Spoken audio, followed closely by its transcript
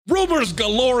rumors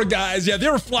galore, guys. Yeah,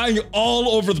 they're flying all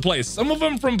over the place. Some of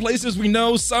them from places we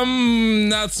know, some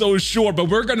not so sure, but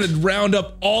we're gonna round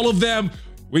up all of them.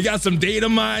 We got some data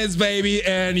mines, baby,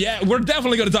 and yeah, we're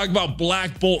definitely gonna talk about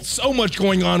Black Bolt. So much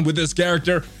going on with this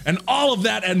character, and all of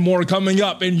that and more coming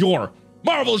up in your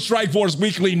Marvel Strike Force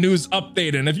Weekly News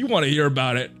Update. And if you want to hear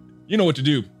about it, you know what to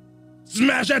do.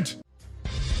 Smash it!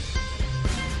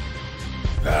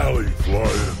 Alley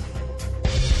flying.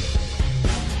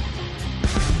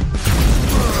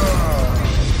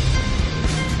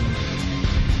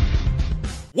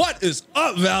 What is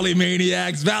up, Valley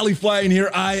Maniacs? Valley Flying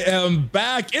here. I am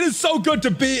back. It is so good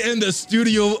to be in the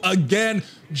studio again,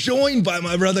 joined by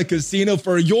my brother Casino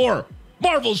for your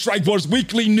Marvel Strike Force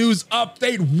Weekly News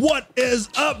Update. What is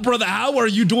up, brother? How are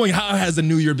you doing? How has the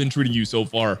new year been treating you so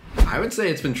far? I would say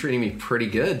it's been treating me pretty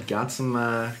good. Got some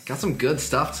good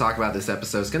stuff to talk about this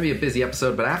episode. It's going to be a busy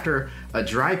episode, but after a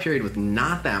dry period with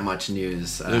not that much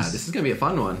news, this is going to be a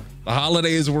fun one. The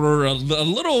holidays were a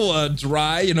little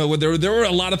dry, you know, there were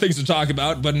a lot of things to talk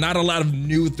about, but not a lot of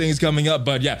new things coming up.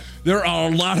 But yeah, there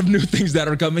are a lot of new things that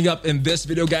are coming up in this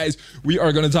video, guys. We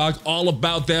are going to talk all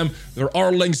about them. There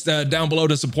are links down below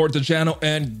to support the channel.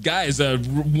 And guys,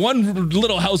 one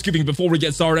little housekeeping before we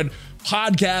get started.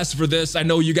 Podcast for this. I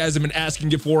know you guys have been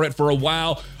asking for it for a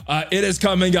while. It is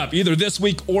coming up either this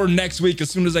week or next week. As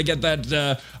soon as I get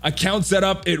that account set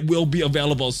up, it will be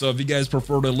available. So if you guys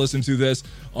prefer to listen to this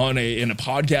in a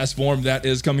podcast form, that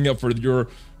is coming up for your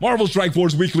Marvel Strike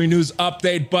Force Weekly News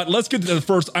Update. But let's get to the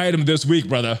first item this week,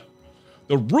 brother.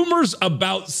 The rumors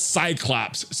about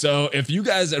Cyclops. So if you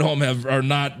guys at home are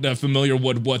not familiar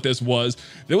with what this was,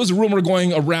 there was a rumor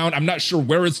going around. I'm not sure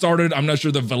where it started. I'm not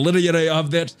sure the validity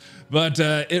of it, but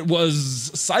it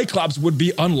was Cyclops would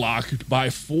be unlocked by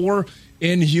 4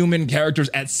 Inhuman characters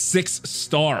at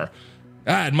 6-star.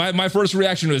 God, my first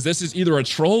reaction was this is either a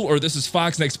troll or this is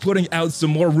Fox Next putting out some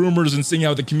more rumors and seeing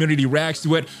how the community reacts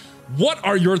to it. What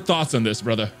are your thoughts on this,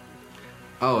 brother?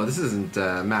 Oh, this isn't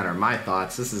a matter of my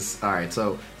thoughts. This is all right.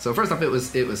 So first off, it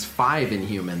was 5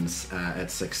 Inhumans at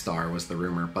 6-star was the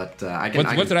rumor, but I can.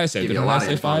 What did I say? Did I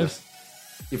say 5?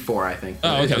 4, I think.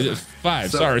 Oh, okay,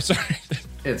 5. Sorry.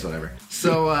 It's whatever.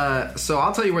 So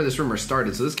I'll tell you where this rumor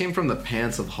started. So this came from the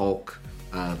Pants of Hulk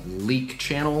leak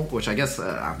channel, which I guess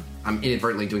I'm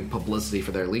inadvertently doing publicity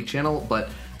for their leak channel. But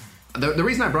the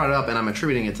reason I brought it up and I'm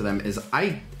attributing it to them is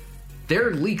their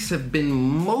leaks have been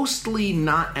mostly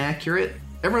not accurate.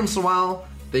 Every once in a while,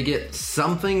 they get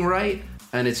something right,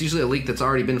 and it's usually a leak that's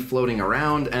already been floating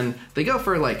around, and they go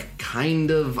for like kind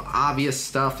of obvious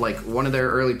stuff. Like one of their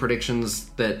early predictions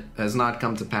that has not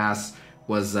come to pass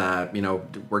was,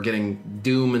 we're getting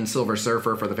Doom and Silver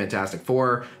Surfer for the Fantastic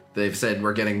Four. They've said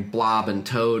we're getting Blob and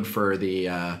Toad for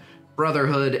the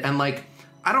Brotherhood, and like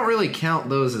I don't really count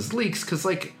those as leaks because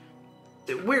like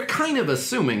we're kind of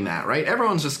assuming that, right?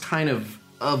 Everyone's just kind of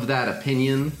that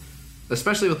opinion.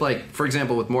 Especially with, like, for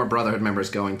example, with more Brotherhood members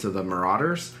going to the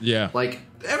Marauders. Yeah. Like,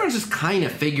 everyone's just kind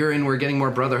of figuring we're getting more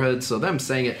Brotherhood, so them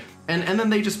saying it. And then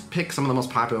they just pick some of the most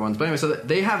popular ones. But anyway, so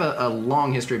they have a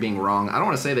long history of being wrong. I don't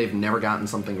want to say they've never gotten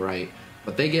something right,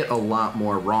 but they get a lot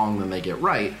more wrong than they get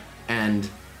right. And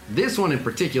this one in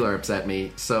particular upset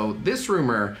me. So this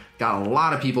rumor got a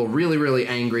lot of people really, really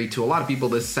angry. To a lot of people,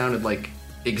 this sounded like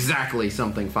exactly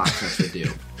something Fox Next would do.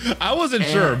 I wasn't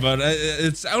sure, but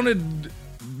it sounded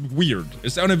weird.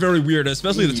 It sounded very weird,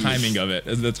 especially the timing of it.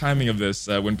 The timing of this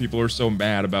when people are so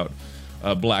mad about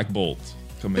Black Bolt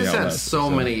coming out. This had so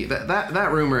many.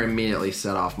 That rumor immediately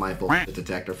set off my bullshit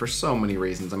detector for so many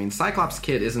reasons. I mean, Cyclops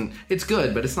Kid it's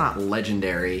good, but it's not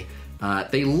legendary.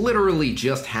 They literally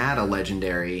just had a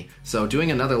legendary, so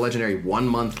doing another legendary 1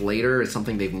 month later is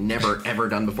something they've never ever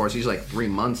done before. It's usually like 3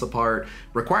 months apart.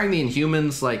 Requiring the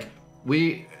Inhumans, like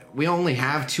we only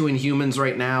have 2 Inhumans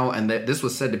right now, and this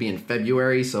was said to be in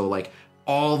February, so like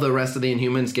all the rest of the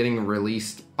Inhumans getting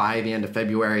released by the end of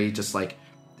February, just like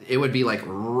it would be like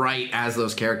right as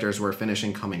those characters were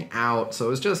finishing coming out. So it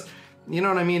was just, you know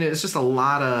what I mean? It's just a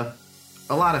lot of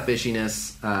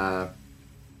fishiness.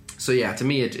 So yeah, to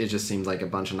me it just seemed like a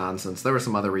bunch of nonsense. There were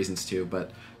some other reasons too,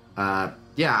 but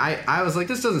yeah, I was like,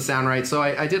 this doesn't sound right. So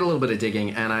I did a little bit of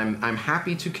digging, and I'm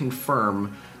happy to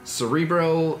confirm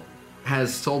Cerebro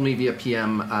has told me via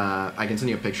PM, I can send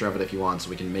you a picture of it if you want so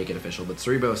we can make it official, but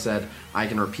Cerebro said, I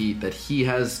can repeat that he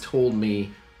has told me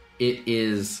it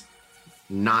is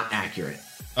not accurate.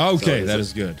 Okay, so that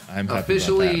is good. I'm happy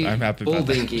officially about that. I'm happy bull about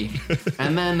that. dinky.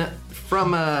 And then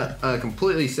from a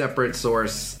completely separate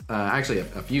source, actually a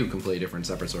few completely different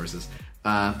separate sources,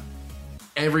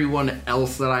 everyone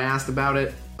else that I asked about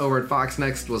it over at Fox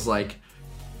Next was like,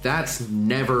 that's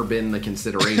never been the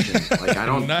consideration. Like I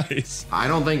don't Nice. I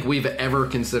don't think we've ever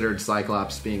considered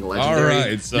Cyclops being a All legendary.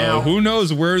 right, so Now, who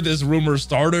knows where this rumor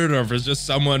started, or if it's just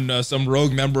someone, some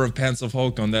rogue member of Pants of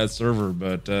Hulk on that server.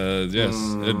 But yes,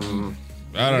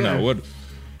 I don't know.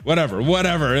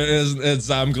 Whatever it is. It's.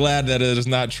 I'm glad that it is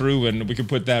not true, and we can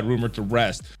put that rumor to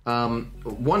rest.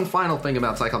 one final thing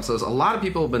about Cyclops is a lot of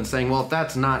people have been saying, well, if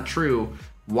that's not true,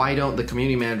 why don't the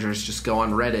community managers just go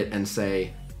on Reddit and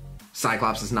say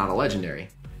Cyclops is not a legendary?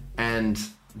 And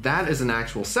that is an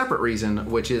actual separate reason,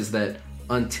 which is that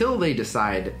until they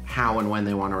decide how and when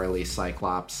they want to release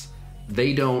Cyclops,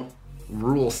 they don't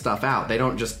rule stuff out. They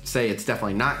don't just say it's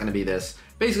definitely not going to be this.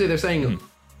 Basically, they're saying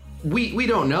we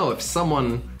don't know if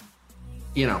someone,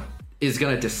 is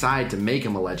going to decide to make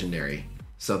him a legendary.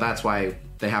 So that's why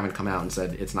they haven't come out and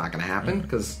said it's not going to happen,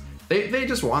 because they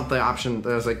just want the option.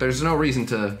 There's no reason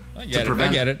to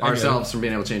prevent ourselves from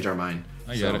being able to change our mind.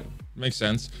 I get it. Makes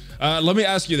sense. Let me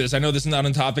ask you this. I know this is not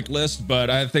on topic list, but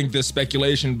I think this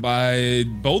speculation by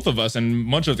both of us and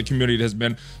much of the community has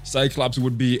been Cyclops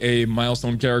would be a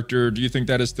milestone character. Do you think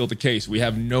that is still the case? We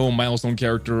have no milestone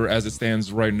character as it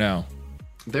stands right now.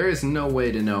 There is no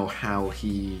way to know how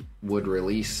he would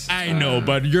release. I know,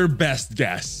 but your best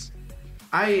guess.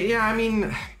 I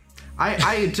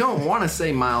don't want to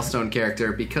say milestone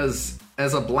character, because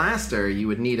as a blaster, you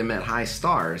would need him at high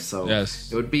stars, so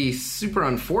yes, it would be super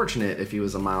unfortunate if he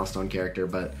was a milestone character.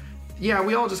 But yeah,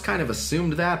 we all just kind of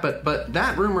assumed that. But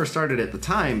that rumor started at the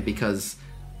time because,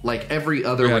 like, every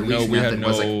other release method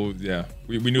was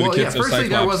we knew the kids of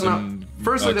Cyclops.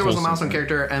 Firstly, there was a milestone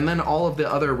character, and then all of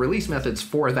the other release methods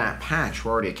for that patch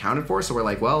were already accounted for. So we're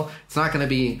like, well, it's not going to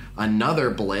be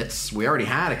another Blitz. We already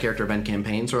had a character event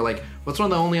campaign, so we're like, what's one of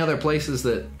the only other places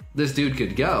that this dude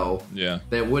could go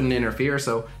that wouldn't interfere?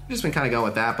 So we've just been kind of going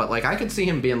with that. But like, I could see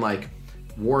him being like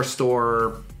War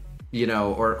Store,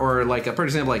 or like, for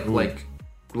example,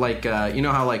 like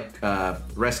how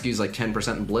rescues like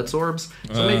 10% in Blitz orbs.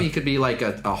 So maybe he could be like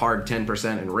a hard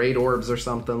 10% in raid orbs or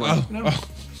something. Like,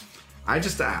 I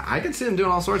could see him doing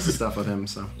all sorts of stuff with him.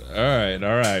 So all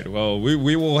right. Well,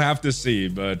 we will have to see,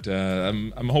 but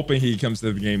I'm hoping he comes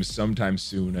to the game sometime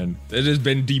soon. And it has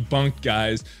been debunked,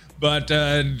 guys. But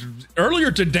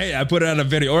earlier today, I put out a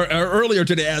video, or earlier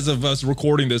today, as of us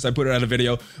recording this, I put out a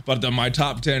video about my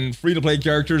top 10 free-to-play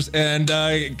characters. And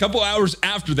a couple hours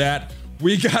after that,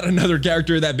 we got another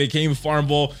character that became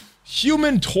farmable.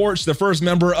 Human Torch, the first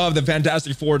member of the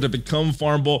Fantastic Four to become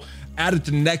farmable, added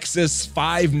to Nexus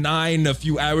 5.9 a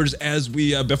few hours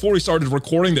before we started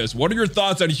recording this. What are your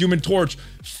thoughts on Human Torch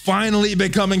finally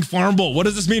becoming farmable? What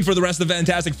does this mean for the rest of the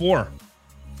Fantastic Four?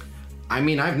 I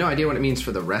mean, I have no idea what it means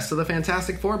for the rest of the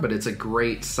Fantastic Four, but it's a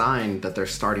great sign that they're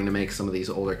starting to make some of these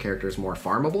older characters more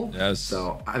farmable. Yes.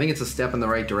 So I think it's a step in the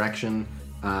right direction.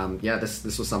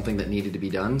 This was something that needed to be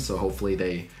done. So hopefully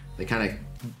they kind of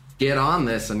get on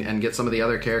this and get some of the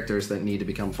other characters that need to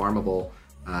become farmable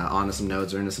onto some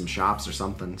nodes or into some shops or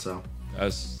something. So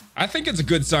yes. I think it's a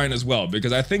good sign as well,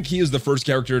 because I think he is the first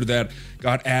character that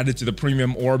got added to the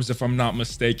premium orbs, if I'm not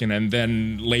mistaken, and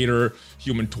then later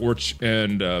Human Torch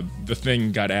and the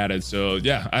Thing got added. So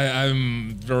yeah,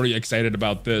 I'm very excited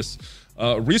about this.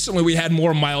 Recently we had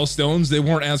more milestones. They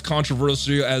weren't as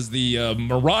controversial as the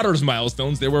Marauders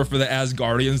milestones. They were for the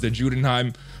Asgardians, the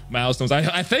Jotunheim milestones.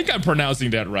 I think I'm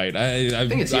pronouncing that right. I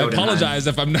apologize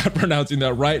if I'm not pronouncing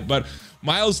that right, but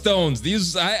milestones,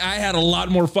 these I had a lot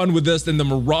more fun with this than the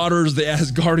Marauders. The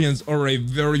Asgardians are a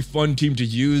very fun team to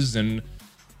use, and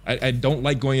I don't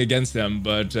like going against them.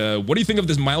 But what do you think of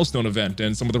this milestone event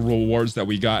and some of the rewards that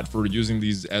we got for using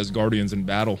these Asgardians in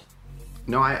battle?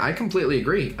 No, I completely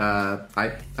agree.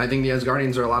 I think the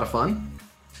Asgardians are a lot of fun.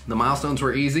 The milestones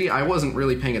were easy. I wasn't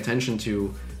really paying attention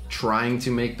to trying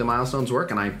to make the milestones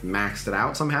work, and I maxed it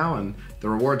out somehow, and the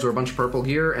rewards were a bunch of purple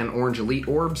gear and orange elite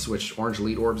orbs, which orange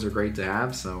elite orbs are great to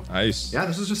have. So nice. Yeah,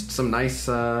 this is just some nice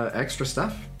extra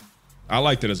stuff. I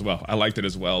liked it as well.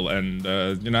 And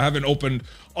I haven't opened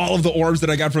all of the orbs that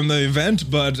I got from the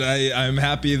event, but I'm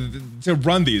happy to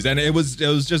run these, and it was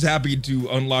just happy to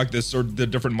unlock this or the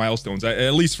different milestones,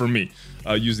 at least for me,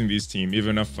 using these team,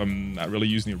 even if I'm not really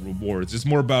using the rewards. It's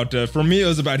more about, for me, it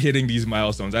was about hitting these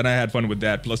milestones, and I had fun with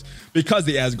that. Plus, because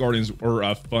the Asgardians were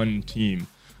a fun team.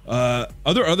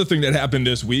 Other thing that happened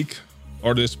this week,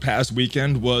 or this past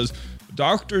weekend, was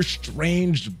Doctor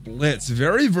Strange Blitz.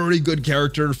 Very, very good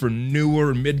character for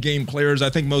newer mid-game players. I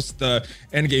think most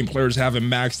end-game players have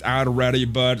him maxed out already,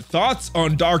 but thoughts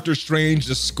on Doctor Strange,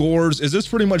 the scores? Is this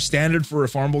pretty much standard for a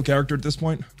farmable character at this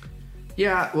point?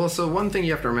 Yeah, well, so one thing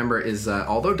you have to remember is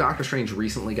although Doctor Strange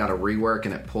recently got a rework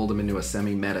and it pulled him into a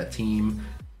semi-meta team,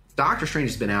 Doctor Strange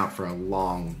has been out for a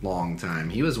long time.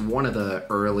 He was one of the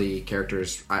early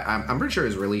characters. I'm pretty sure he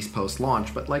was released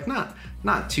post-launch, but like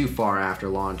not too far after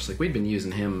launch. Like we've been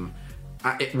using him.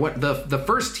 The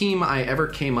first team I ever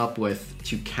came up with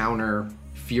to counter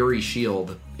Fury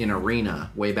Shield in Arena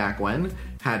way back when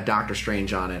had Doctor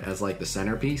Strange on it as like the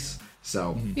centerpiece.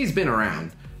 So he's been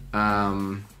around.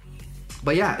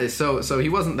 But yeah, so he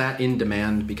wasn't that in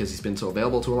demand because he's been so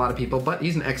available to a lot of people. But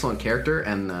he's an excellent character,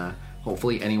 and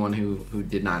hopefully anyone who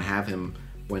did not have him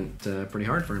went pretty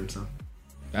hard for him. So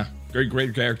yeah,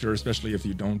 great character, especially if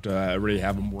you don't already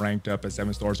have him ranked up at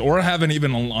 7 stars or haven't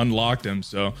even unlocked him.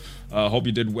 So hope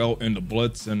you did well in the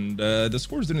Blitz, and the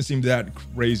scores didn't seem that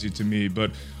crazy to me.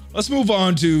 But let's move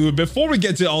on to, before we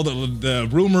get to all the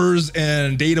rumors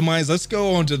and data mines, let's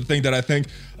go on to the thing that I think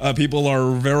people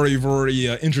are very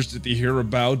interested to hear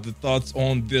about, the thoughts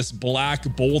on this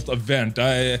Black Bolt event.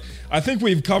 I think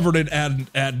we've covered it ad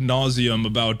nauseum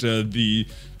about the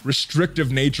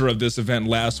restrictive nature of this event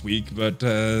last week, but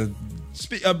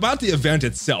about the event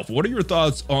itself, what are your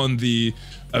thoughts on the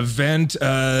event?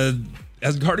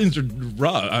 As Guardians are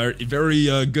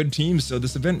very good teams, so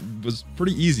this event was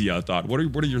pretty easy, I thought. What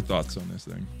are your thoughts on this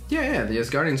thing? Yeah, the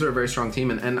Asgardians are a very strong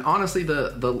team, and honestly,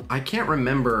 the I can't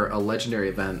remember a legendary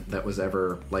event that was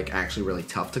ever like actually really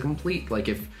tough to complete. Like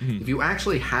if you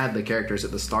actually had the characters at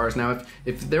the stars. Now,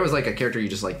 if there was like a character you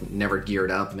just like never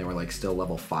geared up and they were like still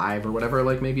level 5 or whatever,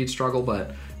 like maybe you'd struggle.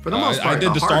 But for the most part, I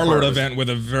did the Star-Lord event with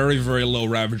a very low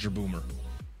Ravager Boomer.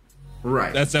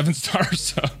 Right. That's 7 stars,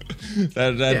 so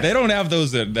they don't have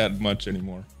those that much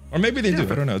anymore. Or maybe they do.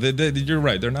 I don't know. You're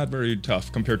right. They're not very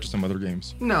tough compared to some other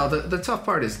games. No, the tough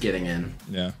part is getting in.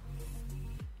 Yeah.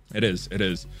 It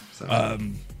is. So.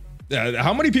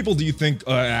 How many people do you think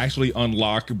actually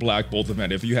unlock Black Bolt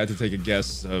event? If you had to take a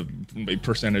guess, a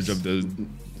percentage of the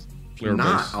player base?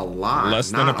 Not a lot.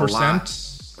 Less than a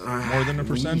percent? More than a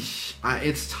percent?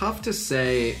 It's tough to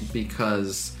say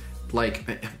because,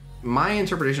 like, my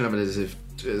interpretation of it is, if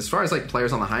as far as like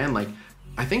players on the high end, like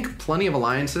I think plenty of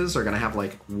alliances are gonna have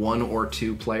like 1 or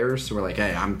 2 players who are like,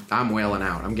 hey, I'm wailing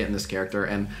out, I'm getting this character.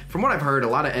 And from what I've heard, a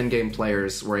lot of endgame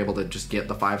players were able to just get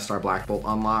the 5-star Black Bolt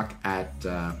unlock at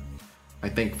I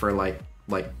think for like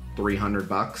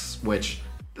 $300, which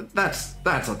that's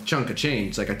a chunk of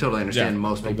change. Like I totally understand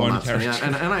most people not spending that,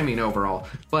 and I mean overall,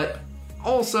 but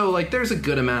also like there's a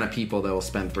good amount of people that will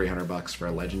spend $300 for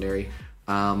a legendary.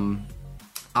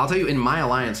 I'll tell you, in my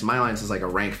alliance is like a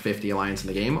rank 50 alliance in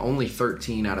the game. Only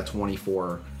 13 out of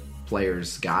 24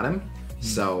 players got him.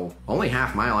 So only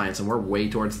half my alliance, and we're way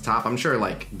towards the top. I'm sure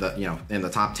like in the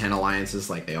top 10 alliances,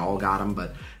 like they all got him,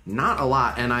 but not a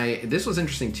lot. And this was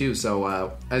interesting too.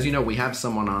 So as you know, we have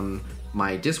someone on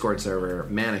my Discord server,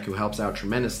 Manic, who helps out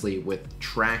tremendously with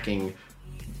tracking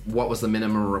what was the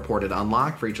minimum reported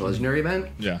unlock for each legendary event.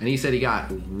 Yeah. And he said he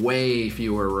got way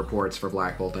fewer reports for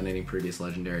Black Bolt than any previous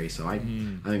legendary. So I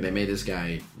think they made this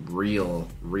guy real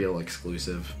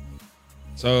exclusive.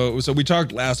 So we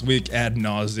talked last week ad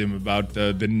nauseum about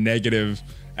the negative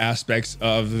aspects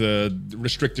of the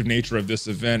restrictive nature of this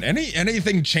event.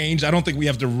 Anything changed? I don't think we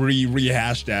have to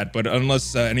rehash that, but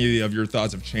unless any of your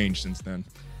thoughts have changed since then.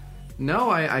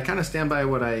 No, I kind of stand by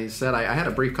what I said. I had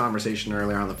a brief conversation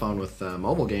earlier on the phone with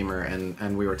Mobile Gamer,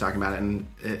 and we were talking about it, and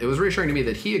it was reassuring to me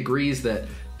that he agrees that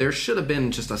there should have been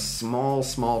just a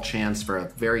small chance for a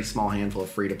very small handful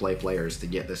of free-to-play players to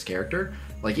get this character.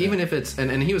 Like, even if it's...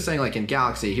 And he was saying, like, in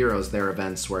Galaxy Heroes, there are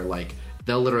events where, like,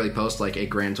 they'll literally post, like, a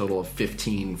grand total of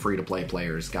 15 free-to-play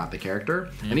players got the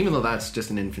character. And even though that's just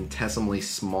an infinitesimally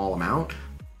small amount,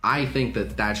 I think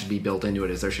that should be built into it,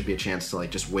 is there should be a chance to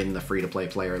like just win the free-to-play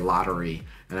player lottery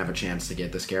and have a chance to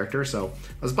get this character. So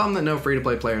I was bummed that no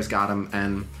free-to-play players got him,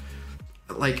 and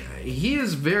like he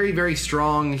is very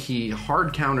how he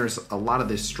hard counters a lot of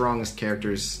the strongest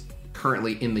characters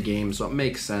currently in the game, so it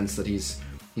makes sense that he's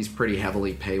pretty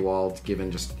heavily paywalled given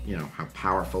just how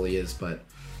powerful he is. But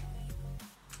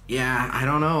yeah, I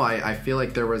don't know. I feel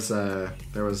like there was a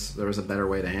better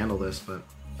way to handle this, but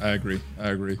I agree.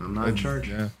 I'm not in charge.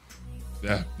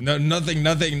 Yeah. No,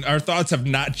 nothing. Our thoughts have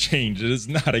not changed. It is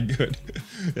not a good.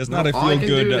 It's not a feel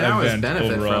good event now is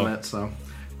benefit overall. from it. So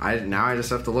I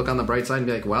just have to look on the bright side and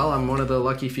be like, well, I'm one of the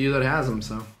lucky few that has them.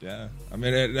 So yeah, I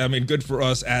mean, good for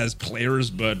us as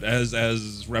players, but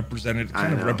as representatives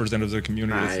of the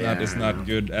community, it's not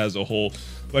good as a whole.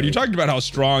 But you talked about how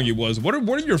strong he was. What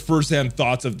are your first-hand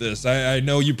thoughts of this? I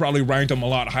know you probably ranked him a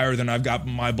lot higher than I've got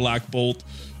my Black Bolt.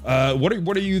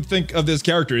 What do you think of this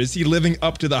character? Is he living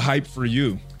up to the hype for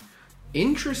you?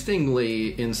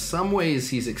 Interestingly, in some ways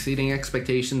he's exceeding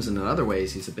expectations, and in other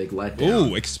ways he's a big letdown.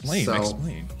 Oh, explain.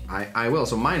 I will.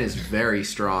 So mine is very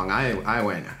strong. I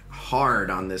went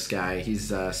hard on this guy.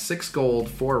 He's 6 gold,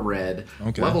 4 red,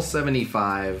 Okay. level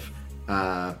 75.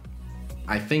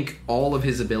 I think all of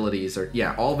his abilities are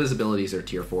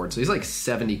tier 4. So he's like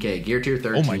 70k, gear tier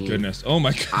 13. Oh my goodness. Oh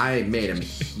my god. I made him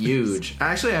huge.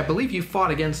 Actually, I believe you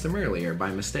fought against him earlier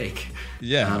by mistake.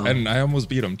 Yeah, and I almost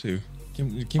beat him too.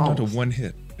 Came down to Almost. 1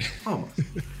 hit. Almost.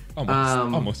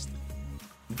 Almost.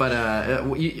 But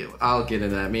I'll get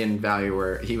into that. Me and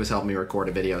Value he was helping me record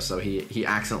a video, so he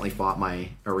accidentally fought my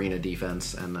arena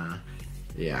defense, and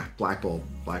yeah, Black Bolt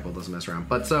doesn't mess around.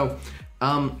 But so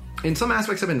in some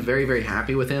aspects, I've been very, very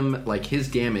happy with him. Like, his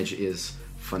damage is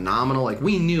phenomenal. Like,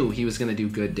 we knew he was going to do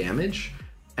good damage,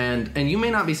 and you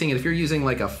may not be seeing it if you're using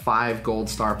like a 5 gold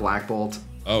star Black Bolt.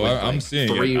 Oh, with, I'm like,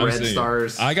 seeing 3 it. red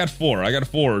stars. I got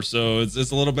 4, so it's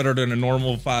a little better than a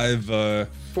normal 5.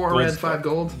 4 red, 5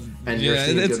 gold, and you're Yeah,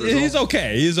 seeing good results. he's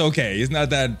okay. He's okay. He's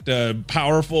not that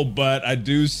powerful, but I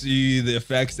do see the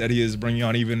effects that he is bringing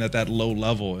on even at that low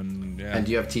level. And yeah, And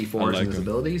do you have T4s in his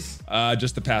abilities?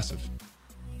 Just the passive.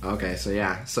 Okay, so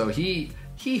yeah, so he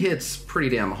hits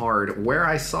pretty damn hard. Where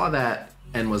I saw that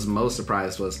and was most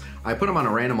surprised was I put him on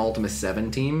a random Ultimus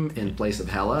 7 team in place of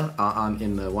Hela.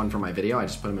 In the one for my video, I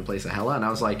just put him in place of Hela, and I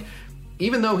was like,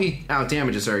 even though he out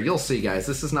damages her, you'll see, guys,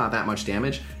 this is not that much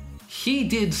damage. He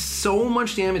did so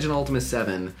much damage in Ultimus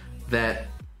 7 that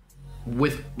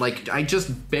with like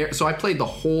so I played the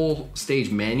whole stage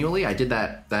manually. I did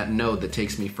that node that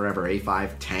takes me forever,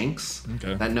 A5 tanks.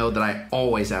 Okay. That node that I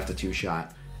always have to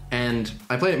 2-shot. And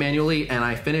I played it manually, and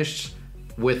I finished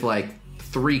with like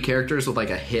 3 characters with like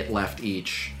a hit left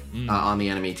each on the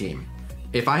enemy team.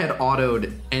 If I had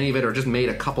autoed any of it or just made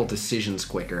a couple decisions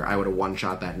quicker, I would have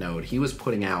one-shot that node. He was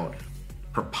putting out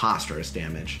preposterous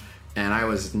damage, and I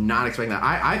was not expecting that.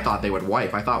 I thought they would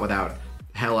wipe. I thought without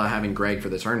Hela having Greg for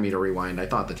the turn meter rewind, I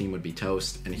thought the team would be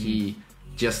toast, and he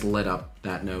just lit up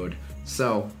that node.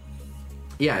 So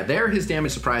yeah, there his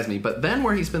damage surprised me, but then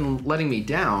where he's been letting me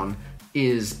down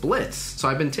is Blitz. So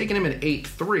I've been taking him at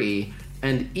 8-3,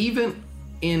 and even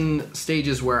in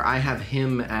stages where I have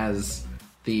him as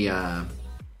the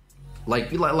like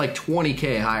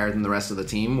 20k higher than the rest of the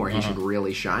team, where he should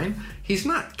really shine, he's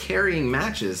not carrying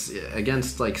matches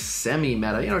against like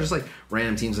semi-meta, just like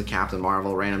random teams with Captain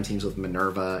Marvel, random teams with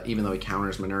Minerva, even though he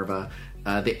counters Minerva.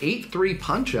 The 8-3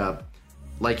 punch up,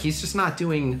 like, he's just not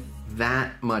doing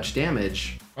that much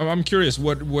damage. I'm curious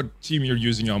what team you're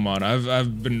using him on.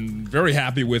 I've been very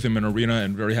happy with him in arena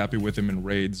and very happy with him in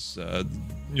raids.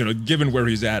 Given where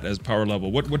he's at as power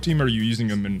level, what team are you using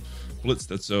him in Blitz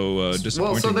that's so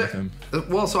disappointing with him?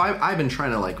 So I've been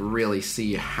trying to like really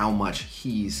see how much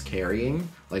he's carrying,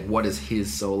 like what is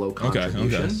his solo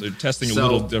contribution. Okay. So you're testing a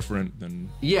little different than.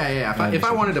 Yeah. If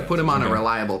I wanted to put him on a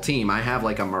reliable team, I have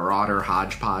like a Marauder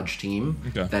hodgepodge team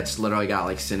that's literally got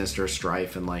like Sinister,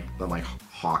 Strife, and like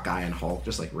Hawkeye and Hulk,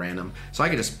 just like random. So I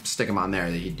could just stick him on there,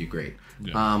 that he'd do great.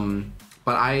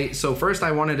 Yeah. So first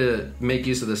I wanted to make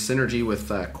use of the synergy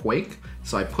with Quake.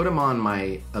 So I put him on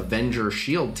my Avenger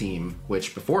Shield team,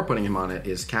 which before putting him on it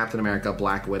is Captain America,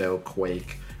 Black Widow,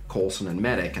 Quake, Coulson, and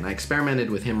Medic. And I experimented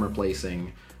with him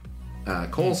replacing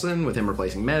Coulson, with him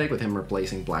replacing Medic, with him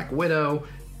replacing Black Widow.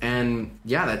 And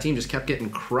yeah, that team just kept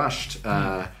getting crushed.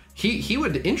 He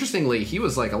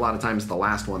was like a lot of times the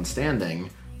last one standing,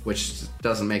 which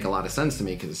doesn't make a lot of sense to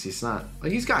me because he's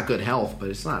got good health, but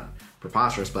it's not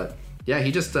preposterous. But yeah,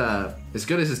 he just, as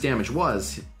good as his damage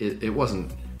was, it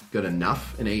wasn't good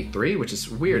enough in 8-3, which is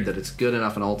weird that it's good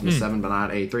enough in Ultimate 7 but not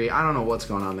 8-3. I don't know what's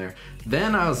going on there.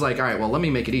 Then I was like, all right, well, let me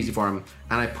make it easy for him.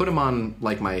 And I put him on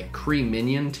like my Kree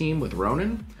minion team with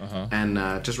Ronan and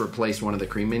just replaced one of the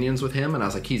Kree minions with him. And I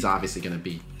was like, he's obviously going to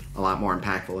be a lot more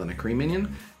impactful than a Kree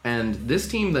minion. And this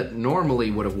team that normally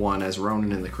would have won as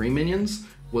Ronan and the Kree minions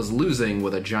was losing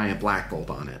with a giant Black Bolt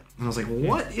on it. And I was like,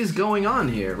 what is going on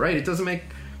here, right? It doesn't make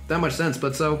that much sense.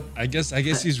 But so I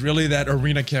guess he's really that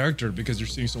arena character because you're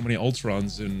seeing so many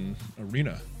Ultrons in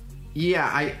arena. Yeah,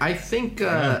 I think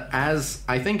as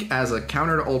a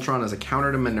counter to Ultron, as a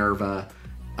counter to Minerva,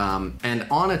 and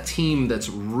on a team that's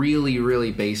really,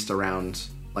 really based around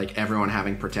like everyone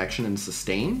having protection and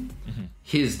sustain,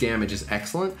 his damage is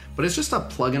excellent. But it's just a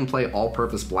plug and play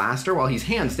all-purpose blaster. While he's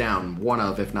hands down one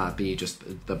of, if not just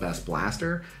the best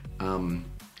blaster.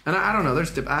 And I don't know.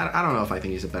 I don't know if I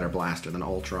think he's a better blaster than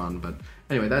Ultron, but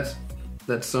anyway, that's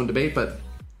some debate. But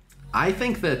I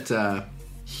think that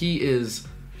he is,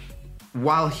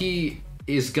 while he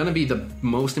is going to be the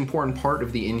most important part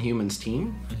of the Inhumans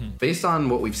team, based on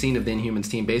what we've seen of the Inhumans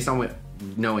team, based on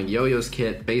knowing Yo-Yo's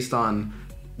kit, based on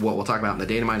what we'll talk about in the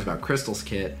data mines about Crystal's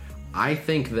kit, I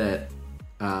think that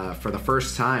for the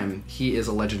first time, he is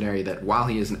a legendary that while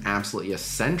he is an absolutely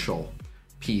essential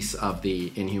piece of the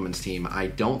Inhumans team. I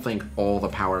don't think all the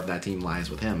power of that team lies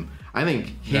with him. I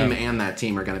think him and that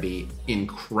team are going to be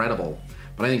incredible.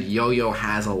 But I think Yo-Yo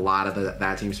has a lot of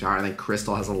that team's power. I think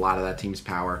Crystal has a lot of that team's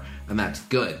power, and that's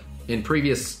good. In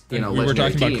previous, we were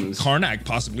talking teams, about Karnak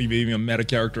possibly being a meta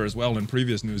character as well in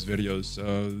previous news videos.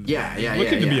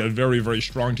 Looking to be a very, very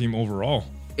strong team overall.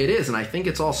 It is, and I think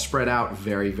it's all spread out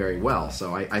very, very well.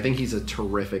 So I think he's a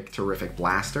terrific, terrific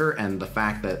blaster, and the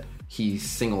fact that he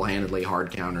single-handedly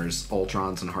hard counters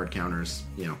Ultrons and hard counters,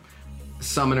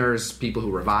 summoners, people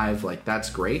who revive, like, that's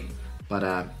great.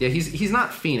 But he's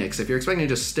not Phoenix. If you're expecting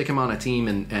to just stick him on a team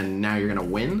and now you're gonna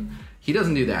win, he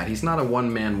doesn't do that. He's not a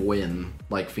one-man win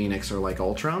like Phoenix or like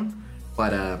Ultron.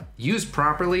 But used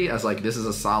properly as like, this is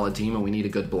a solid team and we need a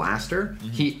good blaster,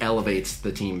 he elevates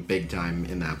the team big time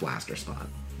in that blaster spot.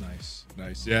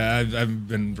 Nice. Yeah, I've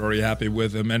been very happy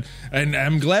with him, and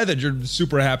I'm glad that you're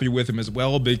super happy with him as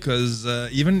well, because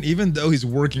even though he's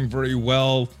working very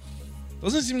well,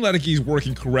 doesn't seem like he's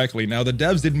working correctly. Now, the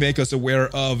devs did make us aware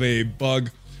of a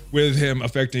bug with him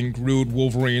affecting Groot,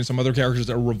 Wolverine, some other characters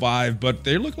that are revived, but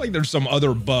they look like there's some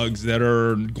other bugs that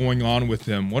are going on with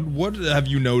him. What have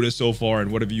you noticed so far,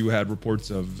 and what have you had reports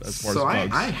of as far as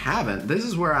bugs? I haven't. This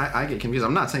is where I get confused.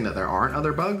 I'm not saying that there aren't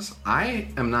other bugs. I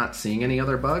am not seeing any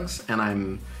other bugs, and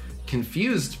I'm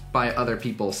confused by other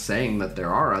people saying that there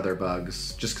are other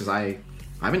bugs, just because I've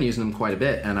been using them quite a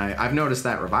bit, and I've noticed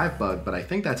that revive bug, but I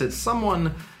think that's it.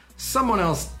 Someone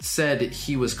else said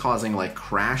he was causing like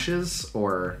crashes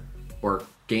or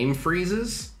game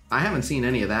freezes. I haven't seen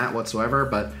any of that whatsoever,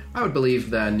 but I would believe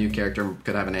the new character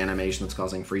could have an animation that's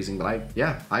causing freezing. But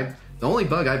the only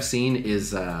bug I've seen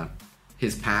is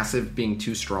his passive being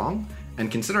too strong. And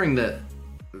considering that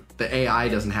the AI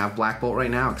doesn't have Black Bolt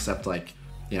right now, except like,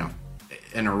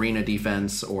 an arena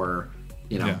defense or,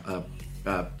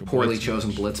 a poorly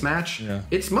chosen blitz match. Yeah.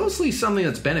 It's mostly something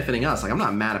that's benefiting us. Like, I'm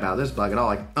not mad about this bug at all.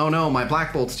 Like, oh no, my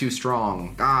Black Bolt's too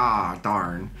strong. Ah,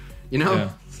 darn.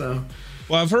 So.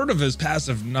 Well, I've heard of his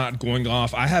passive not going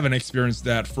off. I haven't experienced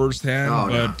that firsthand,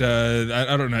 but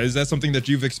I don't know. Is that something that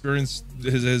you've experienced?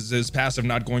 His passive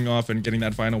not going off and getting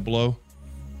that final blow?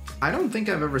 I don't think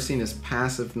I've ever seen his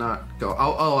passive not go.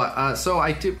 So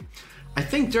I do. I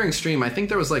think during stream, I think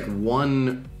there was like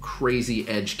one crazy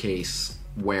edge case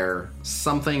where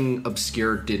something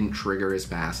obscure didn't trigger his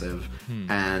passive,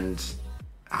 and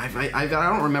I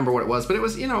don't remember what it was, but it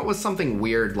was it was something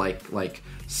weird like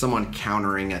someone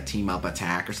countering a team up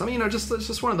attack or something,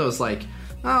 just one of those like,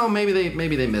 oh, maybe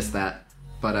they missed that,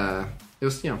 but it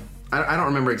was I don't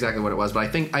remember exactly what it was, but I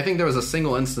think there was a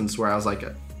single instance where I was like,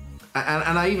 and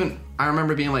I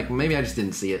remember being like, maybe I just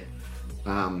didn't see it,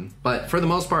 but for the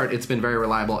most part it's been very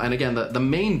reliable. And again, the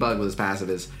main bug with his passive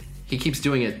is he keeps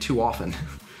doing it too often.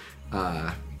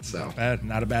 So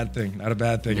not a bad thing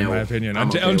in my opinion.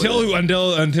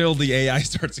 Until the AI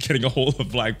starts getting a hold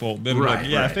of Black Bolt, then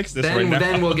fix this right now.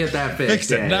 Then we'll get that fixed.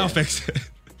 Fix it now. Fix it.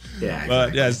 Yeah. Exactly.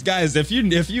 But yes, guys, if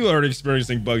you are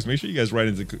experiencing bugs, make sure you guys write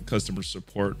into customer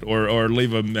support or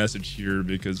leave a message here,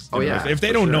 because if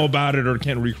they don't know about it or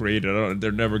can't recreate it,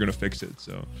 they're never gonna fix it.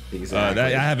 So exactly.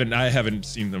 I haven't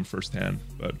seen them firsthand,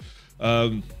 but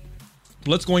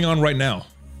what's going on right now?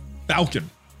 Falcon.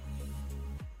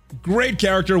 Great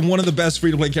character, one of the best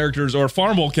free-to-play characters or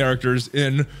farmable characters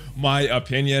in my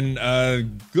opinion.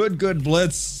 Good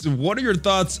blitz. What are your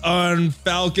thoughts on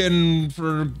Falcon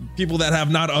for people that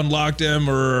have not unlocked him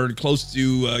or are close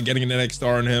to getting an NX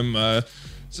star on him?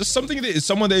 Is this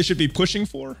someone they should be pushing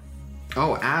for?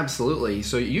 Oh, absolutely.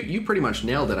 So you pretty much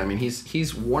nailed it. I mean,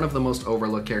 he's one of the most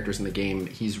overlooked characters in the game.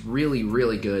 He's really,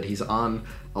 really good. He's on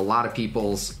a lot of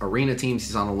people's arena teams.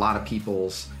 He's on a lot of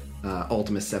people's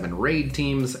Ultimate 7 raid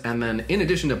teams, and then in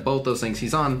addition to both those things,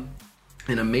 he's on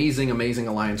an amazing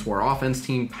Alliance War offense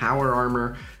team, power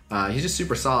armor. He's just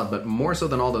super solid, but more so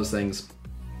than all those things,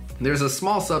 there's a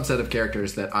small subset of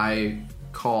characters that I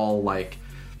call, like,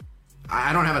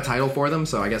 I don't have a title for them,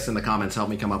 so I guess in the comments help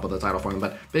me come up with a title for them,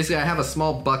 but basically I have a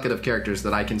small bucket of characters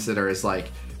that I consider as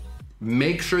like,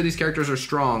 make sure these characters are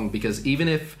strong, because even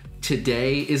if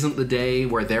today isn't the day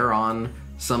where they're on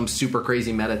some super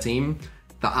crazy meta team,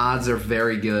 the odds are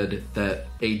very good that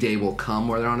a day will come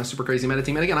where they're on a super crazy meta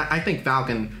team. And again, I think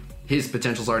Falcon, his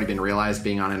potential's already been realized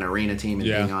being on an arena team and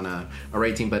being on a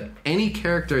raid team. But any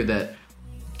character that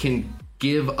can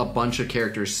give a bunch of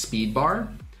characters speed bar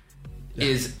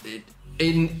is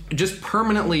in just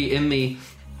permanently in the,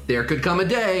 there could come a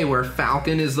day where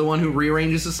Falcon is the one who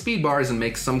rearranges the speed bars and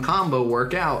makes some combo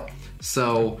work out.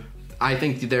 So I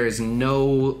think there is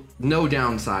no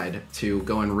downside to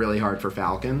going really hard for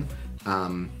Falcon.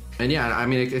 And yeah, I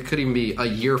mean, it could even be a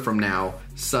year from now,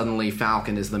 suddenly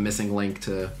Falcon is the missing link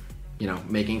to you know,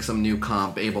 making some new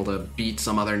comp, able to beat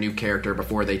some other new character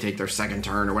before they take their second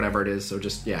turn or whatever it is. So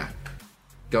just, yeah,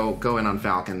 go in on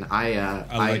Falcon.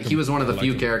 He was one of the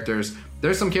few characters.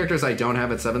 There's some characters I don't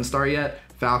have at 7-star yet.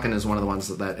 Falcon is one of the ones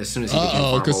that as soon as he became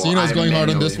farmable, Casino's going hard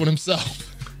on this one himself.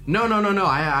 No.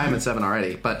 I'm at 7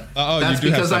 already, but that's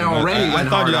because I already went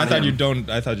hard on him.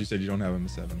 I thought you said you don't have him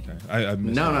at 7. Okay.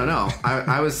 No.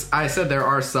 I said there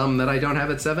are some that I don't have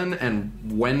at 7, and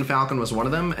when Falcon was one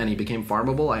of them, and he became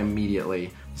farmable, I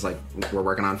immediately was like, we're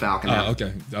working on Falcon now.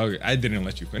 Okay. I didn't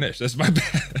let you finish. That's my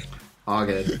bad. All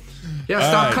good. Yeah,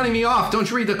 stop cutting me off. Don't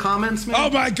you read the comments, man? Oh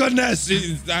my goodness!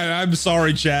 I'm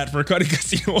sorry, chat, for cutting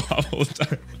Casino off all the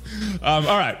time.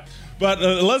 All right. But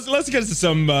let's get to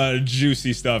some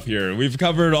juicy stuff here. We've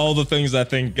covered all the things I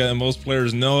think most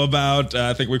players know about.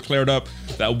 I think we cleared up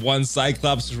that one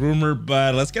Cyclops rumor,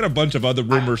 but let's get a bunch of other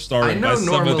rumors started by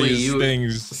some of these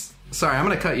things. Sorry, I'm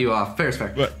going to cut you off. Fair.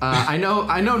 I know.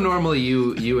 Normally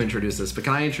you introduce this, but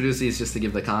can I introduce these just to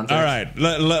give the context? All right.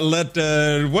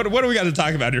 What do we got to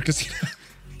talk about here, Casino?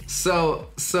 So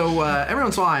every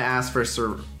once in a while I ask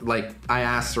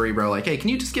Cerebro, like, hey, can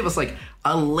you just give us like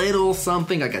a little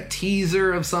something, like a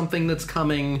teaser of something that's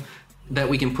coming that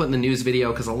we can put in the news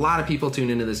video? Because a lot of people tune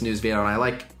into this news video, and I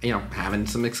like, you know, having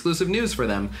some exclusive news for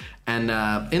them. And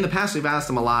in the past, we've asked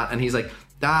him a lot, and he's like,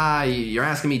 you're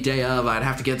asking me day of, I'd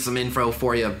have to get some info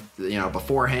for you, you know,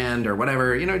 beforehand or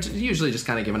whatever. You know, usually just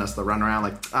kind of giving us the runaround,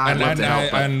 like, I'd love to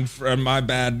help. And my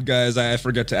bad, guys, I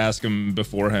forget to ask him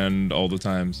beforehand all the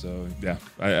time. So, yeah,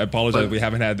 I apologize we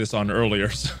haven't had this on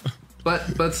earlier. So.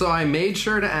 But so I made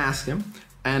sure to ask him,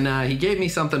 and he gave me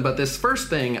something. But this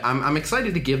first thing, I'm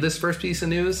excited to give this first piece of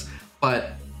news.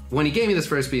 But when he gave me this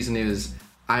first piece of news,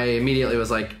 I immediately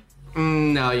was like,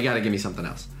 no, you got to give me something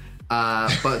else.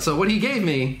 But so what he gave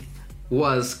me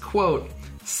was, quote,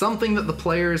 something that the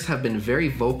players have been very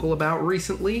vocal about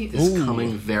recently is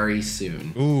coming very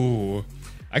soon. Ooh,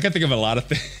 I can think of a lot of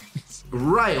things.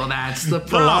 Right, well, that's the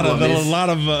problem. A lot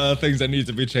of things that need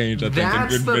to be changed, I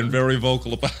think, and been very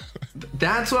vocal about.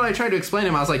 That's what I tried to explain to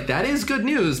him. I was like, that is good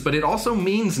news, but it also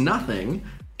means nothing.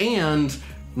 And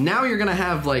now you're going to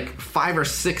have like 5 or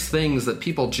 6 things that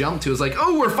people jump to. Is like,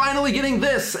 oh, we're finally getting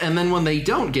this. And then when they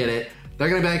don't get it, they're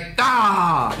going to be like,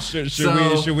 ah!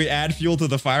 Should we add fuel to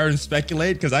the fire and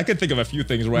speculate? Because I could think of a few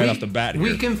things off the bat here.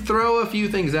 We can throw a few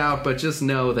things out, but just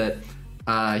know that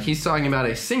he's talking about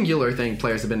a singular thing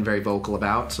players have been very vocal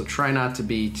about, so try not to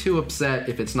be too upset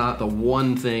if it's not the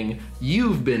one thing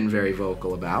you've been very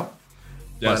vocal about.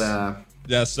 Yes.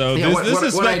 So this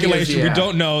is speculation. We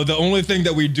don't know. The only thing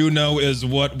that we do know is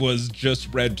what was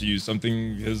just read to you.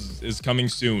 Something is coming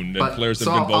soon, and players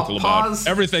have been vocal about.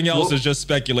 Everything else is just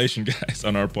speculation, guys,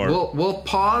 on our part. We'll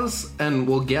pause and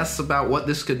we'll guess about what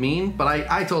this could mean, but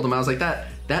I told him, I was like,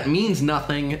 that means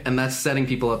nothing, and that's setting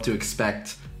people up to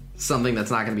expect something that's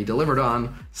not going to be delivered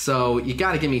on. So you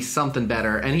got to give me something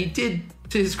better. And he did,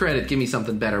 to his credit, give me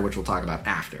something better, which we'll talk about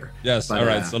after. Yes. But, all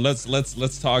right. So let's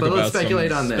talk about. Let's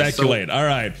speculate on this. Speculate. So, all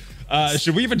right.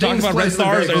 Should we even talk about Red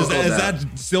Stars? Is that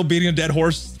still beating a dead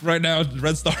horse right now?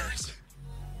 Red Stars.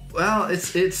 Well,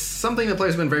 it's something that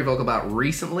players have been very vocal about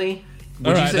recently.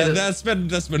 All right, that's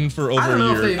been for over a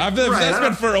year. That's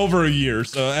been for over a year,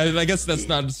 so I guess that's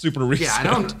not super recent.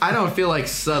 Yeah, I don't feel like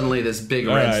suddenly this big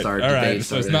Red Star debate. All right,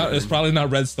 so it's probably not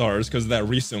Red Stars because of that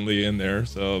recently in there.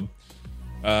 So,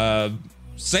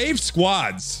 save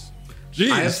squads.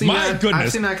 Jeez, my goodness,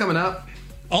 I've seen that coming up.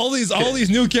 All these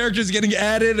new characters getting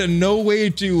added and no way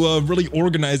to really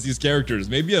organize these characters.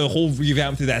 Maybe a whole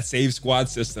revamp to that save squad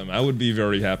system. I would be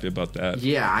very happy about that.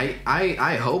 Yeah,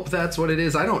 I hope that's what it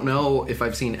is. I don't know if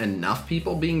I've seen enough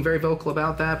people being very vocal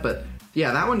about that, but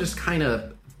yeah, that one just kind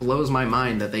of blows my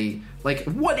mind that they, like,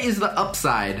 what is the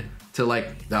upside to, like,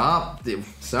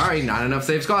 sorry, not enough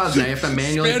save squads. Now you have to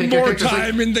manually spend pick more your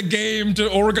time in the game to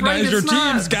organize your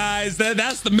teams, guys.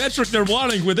 That's the metric they're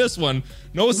wanting with this one.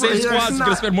 No save squads is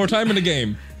going to spend more time in the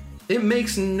game. It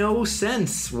makes no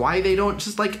sense why they don't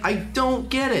just, like, I don't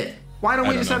get it. Why don't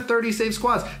we just have 30 save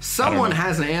squads? Someone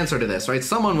has an answer to this, right?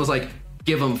 Someone was like,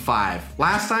 give them 5.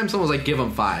 Last time someone was like, give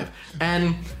them 5.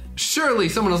 And surely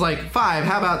someone was like, 5,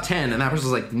 how about 10? And that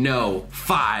person was like, no,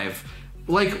 5.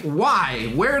 Like,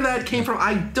 why? Where that came from,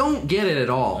 I don't get it at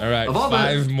all. All right,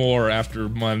 5 more after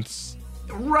months.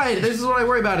 Right, this is what I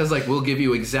worry about, is like, we'll give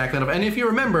you exactly enough. And if you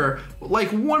remember, like,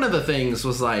 one of the things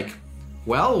was like,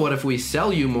 well, what if we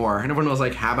sell you more? And everyone was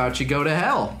like, how about you go to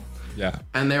hell? Yeah.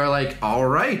 And they were like, all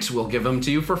right, we'll give them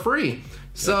to you for free.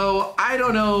 So I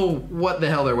don't know what the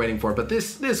hell they're waiting for, but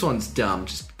this one's dumb.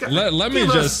 Let me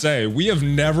just say, we have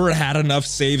never had enough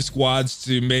save squads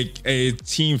to make a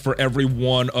team for every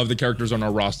one of the characters on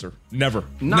our roster. Never.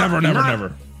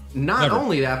 not Never.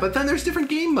 only that, but then there's different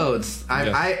game modes.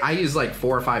 Yes. I use like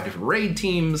 4 or 5 different raid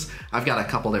teams. I've got a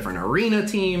couple different arena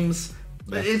teams.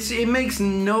 It makes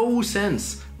no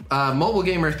sense. Mobile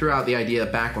Gamer threw out the idea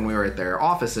back when we were at their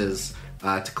offices.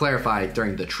 To clarify,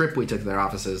 during the trip we took to their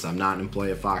offices, I'm not an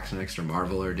employee of Fox Next or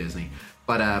Marvel or Disney.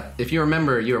 But if you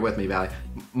remember, you were with me, Valley.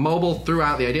 Mobile threw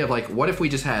out the idea of like, what if we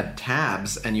just had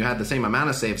tabs and you had the same amount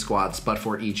of save squads, but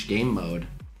for each game mode?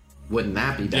 Wouldn't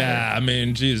that be better? Yeah, I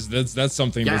mean, geez, that's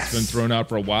something that's Yes. been thrown out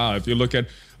for a while. If you look at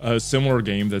a similar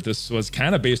game that this was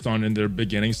kind of based on in their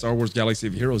beginning, Star Wars Galaxy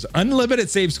of Heroes, unlimited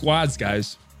save squads,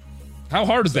 guys. How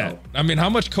hard is that? I mean, how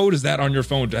much code is that on your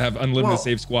phone to have unlimited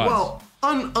save squads? Well,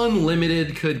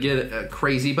 unlimited could get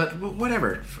crazy, but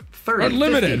whatever. 30,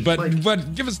 Unlimited, 50,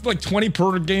 but give us like 20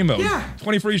 per game mode. Yeah.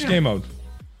 20 for each game mode.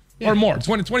 Or more,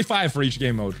 25 for each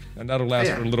game mode. And that'll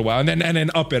last for a little while. And then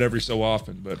up it every so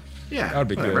often. But that would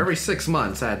be whatever. good. Every 6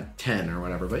 months, add 10 or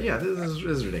whatever. But yeah, this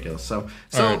is ridiculous. So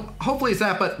right. hopefully it's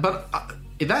that. But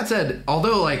that said,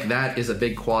 although like that is a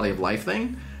big quality of life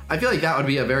thing, I feel like that would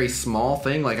be a very small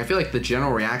thing. Like I feel like the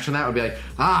general reaction to that would be like,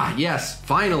 yes,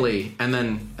 finally, and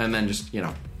then just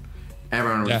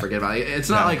everyone would forget about it. It's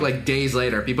not like days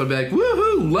later people would be like,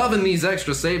 woohoo, loving these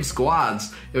extra save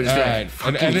squads. It would just be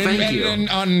like, thank you.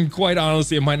 And quite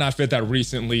honestly, it might not fit that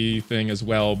recently thing as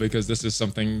well, because this is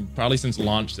something probably since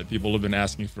launch that people have been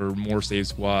asking for more save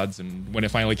squads. And when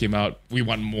it finally came out, we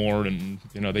want more, and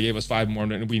they gave us 5 more,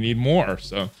 and we need more.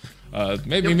 So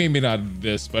maybe not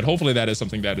this, but hopefully that is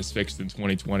something that is fixed in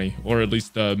 2020, or at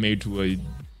least made to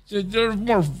a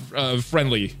more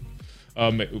friendly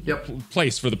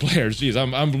place for the players. Jeez,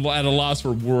 I'm at a loss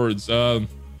for words. Well,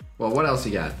 what else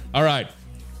you got? All right,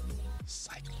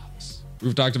 Cyclops.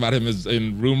 We've talked about him as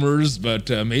in rumors, but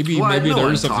maybe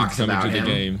there is something coming to the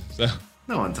game. So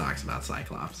no one talks about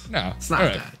Cyclops. No, it's not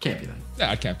that. It can't be that.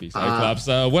 Yeah, it can't be Cyclops.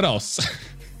 What else?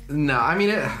 No, I mean,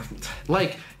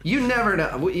 you never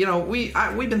know.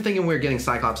 We've been thinking we were getting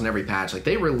Cyclops in every patch. Like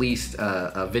they released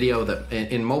a video that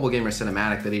in Mobile Gamer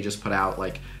Cinematic that he just put out,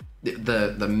 like.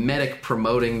 The medic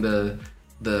promoting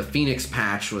the Phoenix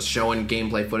patch was showing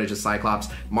gameplay footage of Cyclops.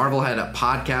 Marvel had a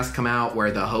podcast come out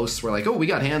where the hosts were like, oh, we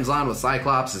got hands-on with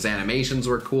Cyclops. His animations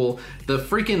were cool. The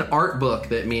freaking art book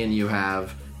that me and you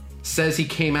have says he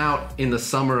came out in the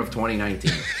summer of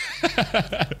 2019.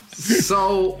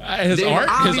 So his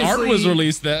art was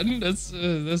released then.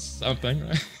 That's something,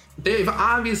 right? They've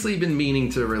obviously been meaning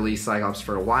to release Cyclops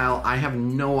for a while. I have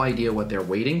no idea what they're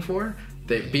waiting for.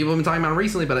 People have been talking about him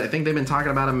recently, but I think they've been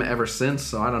talking about him ever since,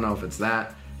 so I don't know if it's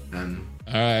that. All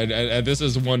right, and this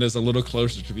is one that's a little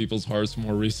closer to people's hearts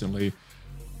more recently.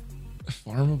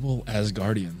 Farmable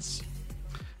Asgardians.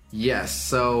 Yes,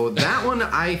 so that one,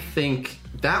 I think,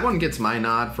 that one gets my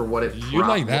nod for what it You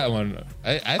like that one.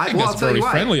 I think that's very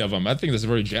friendly of them. I think that's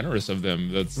very generous of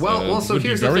them. That's so would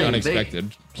here's be very the thing.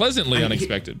 unexpected. Pleasantly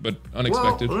unexpected, but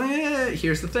unexpected. Well,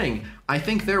 here's the thing. I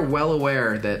think they're well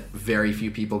aware that very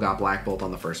few people got Black Bolt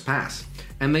on the first pass.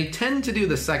 And they tend to do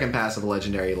the second pass of the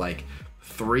Legendary like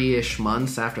 3-ish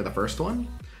months after the first one.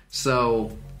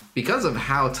 So because of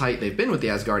how tight they've been with the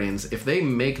Asgardians, if they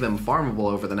make them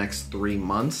farmable over the next 3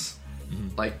 months,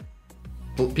 like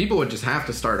people would just have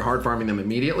to start hard farming them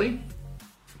immediately.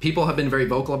 People have been very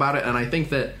vocal about it, and I think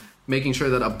that making sure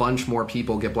that a bunch more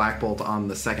people get Black Bolt on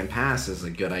the second pass is a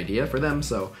good idea for them.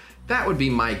 So that would be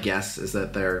my guess, is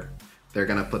that they're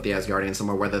going to put the Asgardians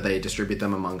somewhere, whether they distribute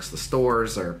them amongst the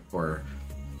stores or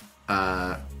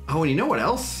and you know what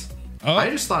else? Oh.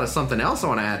 I just thought of something else I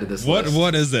want to add to this list.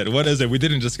 What is it? What is it? We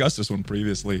didn't discuss this one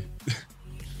previously.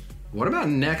 What about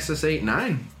Nexus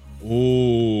 8-9?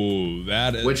 Oh,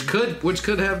 that is... Which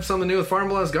could have something to do with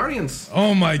Farmable Asgardians.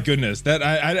 Oh my goodness. That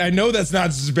I know that's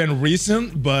not been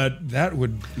recent, but that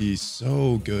would be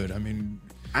so good. I mean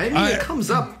it comes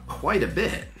up quite a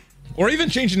bit. Or even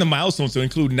changing the milestones to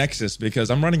include Nexus, because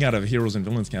I'm running out of Heroes and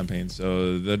Villains campaign,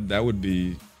 so that would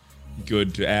be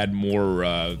good to add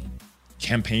more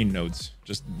campaign nodes,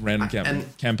 just random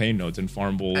campaign nodes and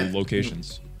farmable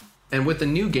locations. And with the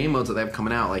new game modes that they have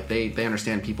coming out, like they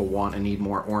understand people want and need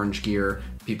more orange gear.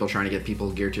 People trying to get people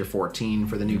gear tier 14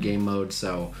 for the new game mode.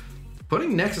 So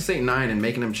putting Nexus 8-9 and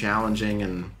making them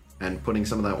challenging and putting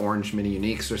some of the orange mini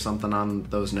uniques or something on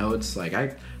those nodes, like I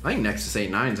think Nexus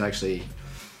 8-9 is actually...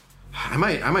 I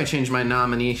might change my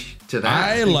nominee to that.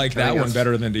 I like that one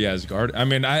better than the Asgard. I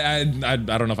mean, I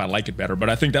don't know if I like it better, but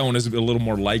I think that one is a little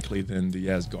more likely than the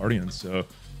Asgardians. So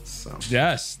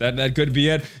yes, that could be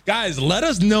it. Guys, let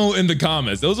us know in the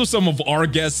comments. Those are some of our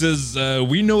guesses.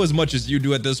 We know as much as you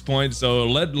do at this point, so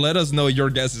let us know your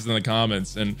guesses in the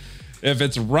comments. And if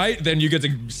it's right, then you get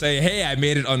to say, hey, I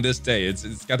made it on this day.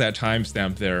 It's got that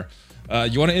timestamp there.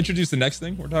 You want to introduce the next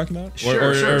thing we're talking about?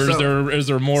 Sure, sure. Or is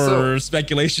there more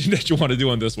speculation that you want to do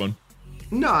on this one?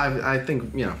 No, I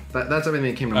think, you know, that's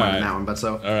everything that came to mind in that one. But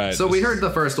so we heard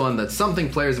the first one that something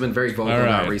players have been very vocal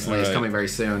about recently is coming very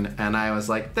soon, and I was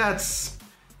like, that's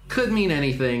could mean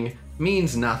anything,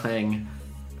 means nothing.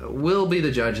 We'll be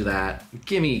the judge of that.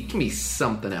 Give me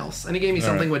something else. And he gave me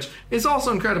something which is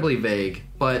also incredibly vague,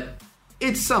 but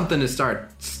it's something to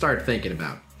start thinking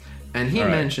about. And he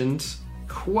mentioned,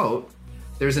 quote,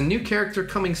 "There's a new character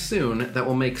coming soon that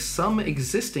will make some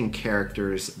existing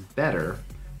characters better.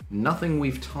 Nothing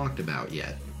we've talked about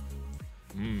yet."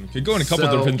 Could go in a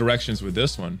couple different directions with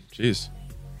this one. Jeez.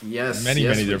 Yes. Many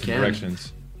different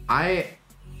directions.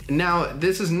 Now,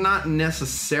 this is not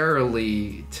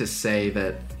necessarily to say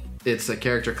that it's a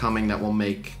character coming that will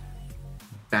make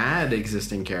bad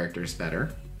existing characters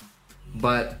better,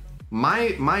 but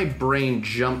my brain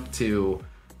jumped to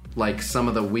like some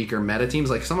of the weaker meta teams.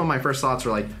 Like some of my first thoughts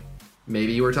were like,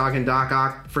 maybe you were talking Doc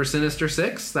Ock for Sinister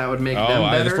Six. That would make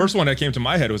them better. The first one that came to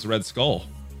my head was Red Skull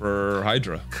for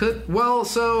Hydra.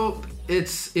 So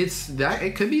it's that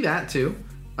it could be that too.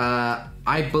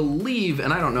 I believe,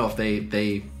 and I don't know if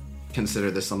they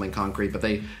consider this something concrete, but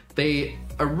they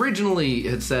originally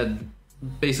had said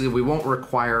basically we won't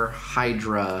require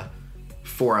Hydra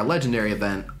for a legendary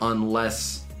event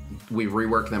unless we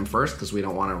rework them first, because we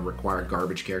don't want to require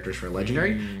garbage characters for a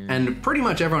legendary. And pretty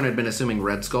much everyone had been assuming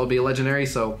Red Skull would be a legendary,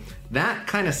 so that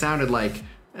kind of sounded like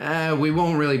we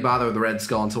won't really bother with Red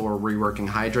Skull until we're reworking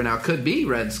Hydra. Now, it could be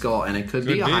Red Skull, and it could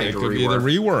be a Hydra rework. It could be the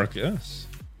rework, yes.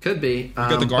 Could be. We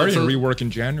got the Guardian rework in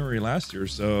January last year,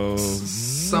 so...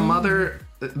 Some other...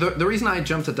 The reason I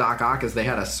jumped to Doc Ock is they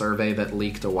had a survey that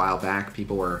leaked a while back.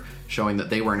 People were showing that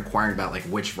they were inquiring about like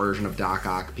which version of Doc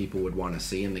Ock people would want to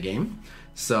see in the game.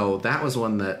 So that was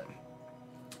one that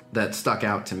stuck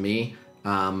out to me.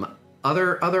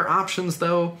 Other options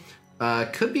though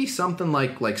could be something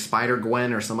like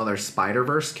Spider-Gwen or some other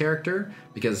Spider-Verse character,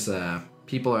 because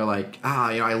people are like,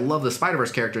 I love the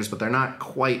Spider-Verse characters, but they're not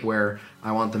quite where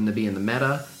I want them to be in the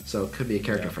meta. So it could be a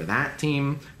character for that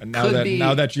team. And now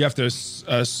that you have to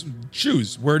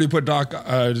choose where to put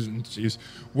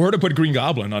where to put Green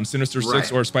Goblin on Sinister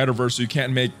Six or Spider-Verse, so you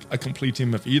can't make a complete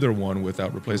team of either one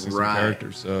without replacing some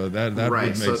characters. So that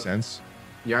would make sense.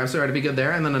 You're absolutely right to be good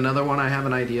there. And then another one I have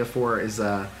an idea for is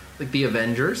like the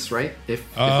Avengers, right? If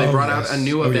they brought out a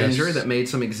new Avenger that made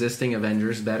some existing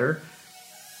Avengers better.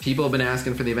 People have been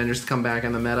asking for the Avengers to come back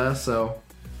in the meta, so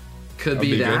could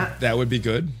be that. That would be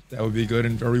good. That would be good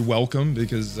and very welcome,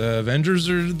 because Avengers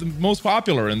are the most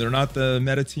popular and they're not the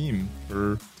meta team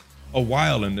for a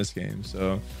while in this game.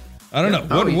 So I don't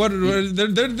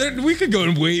know. We could go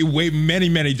in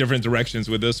many different directions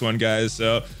with this one, guys.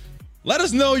 So let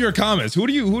us know your comments. Who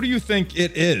do you think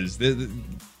it is?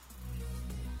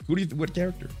 What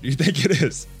character do you think it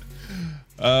is?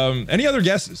 Any other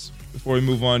guesses before we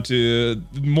move on to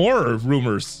more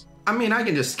rumors? I mean, I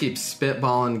can just keep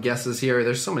spitballing guesses here.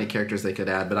 There's so many characters they could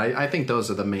add, but I think those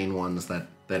are the main ones that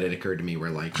it occurred to me were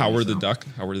like Howard the Duck.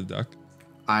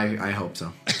 I hope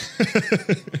so.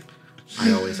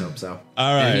 I always hope so.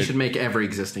 All right. And he should make every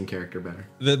existing character better.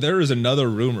 There is another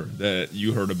rumor that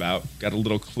you heard about. Got a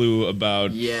little clue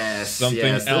about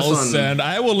something else, and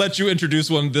I will let you introduce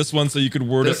this one so you could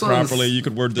word it properly. You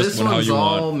could word this one how you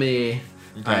want. This one's all me.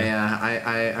 Okay.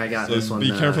 I got this one.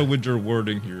 Be careful with your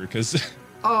wording here, because...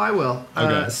 Oh, I will.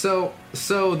 Okay. So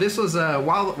this was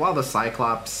while the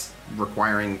Cyclops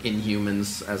requiring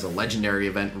Inhumans as a legendary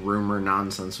event rumor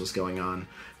nonsense was going on,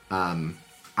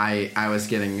 I was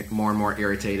getting more and more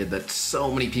irritated that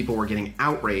so many people were getting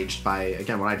outraged by,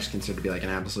 again, what I just consider to be like an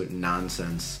absolute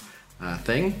nonsense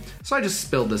thing. So I just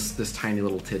spilled this tiny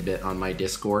little tidbit on my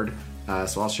Discord.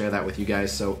 So I'll share that with you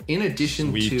guys. So in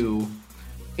addition to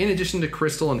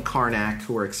Crystal and Karnak,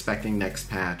 who are expecting next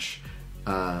patch,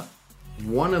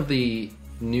 one of the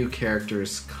new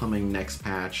characters coming next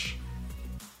patch,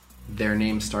 their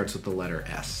name starts with the letter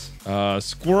S.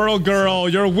 Squirrel Girl,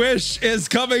 your wish is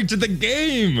coming to the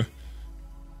game.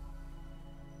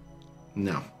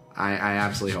 No, I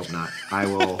absolutely hope not. I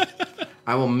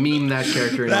will meme that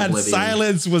character in oblivion. That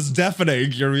silence was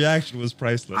deafening. Your reaction was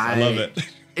priceless. I love it.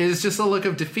 It's just a look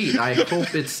of defeat. I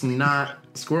hope it's not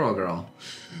Squirrel Girl.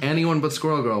 Anyone but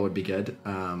Squirrel Girl would be good.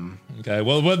 Okay,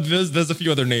 well, there's a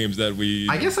few other names that we...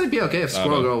 I guess I'd be okay if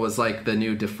Squirrel Girl was like the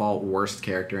new default worst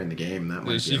character in the game. That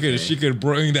might be okay. She could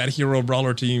bring that hero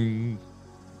brawler team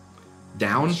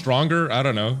down? Stronger? I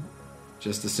don't know.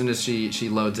 Just as soon as she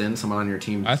loads in, someone on your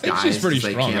team dies. I think she's pretty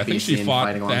strong. I think she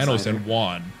fought Thanos and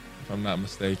won, if I'm not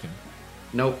mistaken.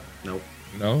 Nope.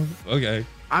 No? Okay.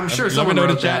 I'm sure Let me someone know in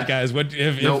wrote the chat, that. guys. What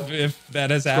if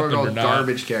that has happened Squirrel or not?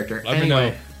 garbage character. Let me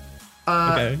Anyway,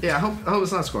 know. Okay. yeah, I hope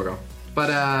it's not Squirrel.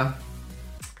 But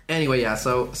anyway, yeah.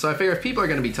 So I figure if people are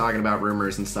going to be talking about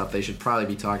rumors and stuff, they should probably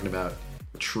be talking about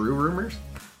true rumors.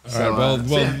 All right, well,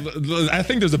 I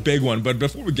think there's a big one, but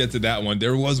before we get to that one,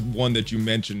 there was one that you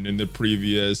mentioned in the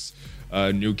previous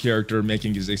new character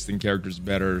making existing characters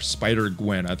better,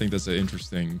 Spider-Gwen. I think that's an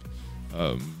interesting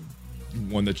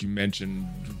one that you mentioned,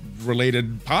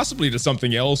 related possibly to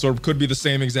something else, or could be the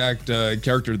same exact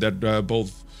character that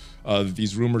both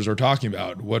these rumors are talking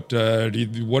about. What do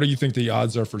you think the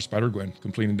odds are for Spider-Gwen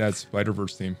completing that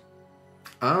Spider-Verse theme?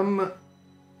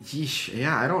 Yeesh,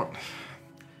 yeah, I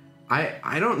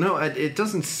don't know. It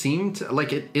doesn't seem to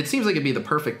like it. It seems like it'd be the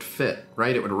perfect fit,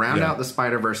 right? It would round out the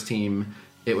Spider-Verse team.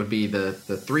 It would be the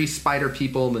 3 spider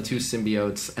people and the 2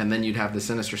 symbiotes, and then you'd have the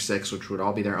Sinister Six, which would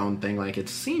all be their own thing. Like, it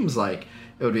seems like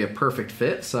it would be a perfect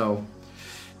fit. So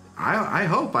I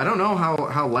hope. I don't know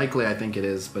how likely I think it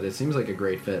is, but it seems like a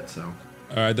great fit. So.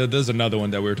 All right, there's another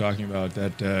one that we were talking about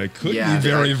that could be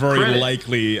very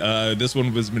likely. This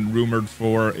one has been rumored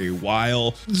for a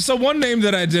while. So one name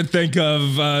that I did think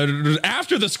of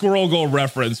after the Squirrel Girl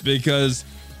reference, because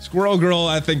Squirrel Girl,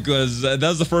 I think, that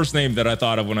was the first name that I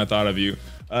thought of when I thought of you.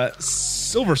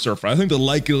 Silver Surfer. I think the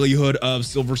likelihood of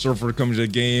Silver Surfer coming to the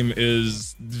game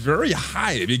is very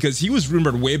high because he was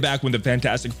rumored way back when the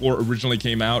Fantastic Four originally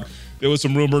came out. There was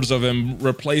some rumors of him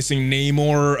replacing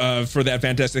Namor for that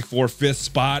Fantastic Four 5th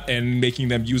spot and making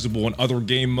them usable in other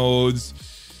game modes.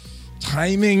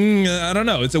 Timing, I don't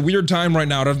know. It's a weird time right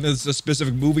now. It's a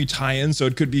specific movie tie-in, so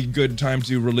it could be a good time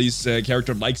to release a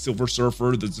character like Silver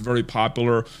Surfer that's very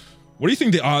popular. What do you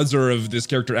think the odds are of this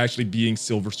character actually being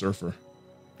Silver Surfer?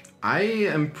 I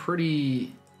am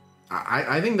pretty...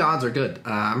 I think the odds are good.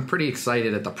 I'm pretty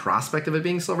excited at the prospect of it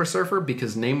being Silver Surfer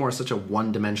because Namor is such a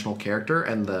one-dimensional character,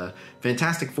 and the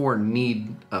Fantastic Four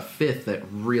need a 5th that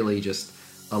really just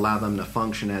allow them to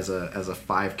function as a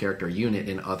 5-character unit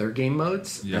in other game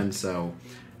modes. Yeah. And so,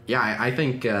 yeah, I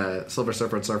think Silver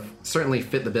Surfer would certainly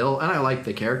fit the bill, and I like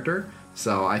the character,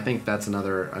 so I think that's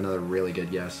another really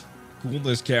good yes.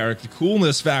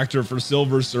 Coolness factor for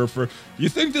Silver Surfer. Do you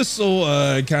think this will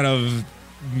kind of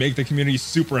make the community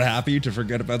super happy to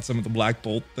forget about some of the Black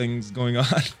Bolt things going on?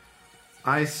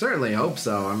 I certainly hope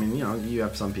so. I mean, you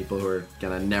have some people who are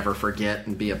gonna never forget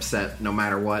and be upset no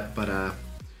matter what, but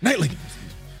Nightwing.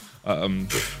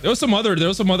 There was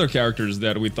some other characters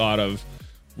that we thought of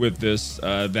with this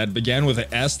that began with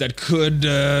an S that could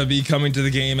be coming to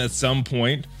the game at some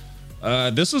point.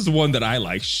 This is the one that I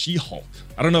like, She-Hulk.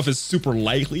 I don't know if it's super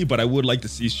likely, but I would like to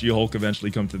see She-Hulk eventually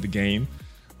come to the game.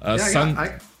 I was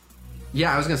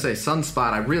gonna say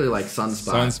Sunspot. I really like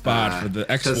Sunspot. Sunspot for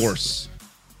the X-Force.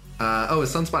 Is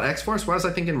Sunspot X-Force? Why was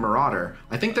I thinking Marauder?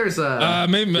 I think there's a...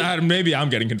 maybe I'm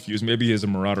getting confused. Maybe he's a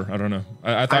Marauder. I don't know.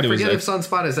 I forget if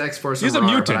Sunspot is X-Force or He's Marauder.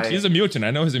 A mutant. He's a mutant.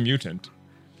 I know he's a mutant.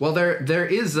 Well, there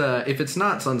is if it's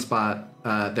not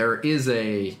Sunspot, there is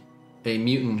a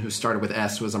mutant who started with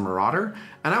S who was a Marauder.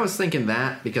 And I was thinking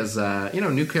that because,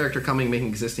 new character coming, making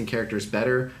existing characters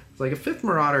better. It's like a 5th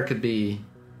Marauder could be...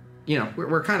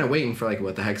 we're kind of waiting for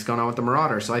what the heck's going on with the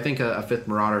Marauder. So I think a 5th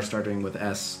Marauder starting with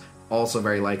S also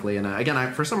very likely. And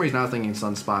again, for some reason I was thinking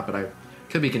Sunspot, but I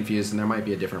could be confused, and there might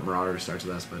be a different Marauder who starts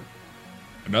with S. But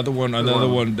another one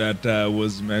that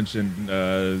was mentioned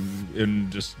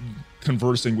in just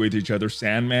conversing with each other,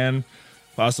 Sandman,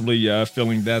 possibly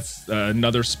filling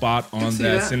another spot on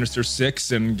that Sinister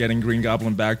Six and getting Green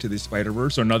Goblin back to the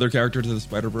Spider-Verse, or another character to the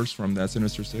Spider-Verse from that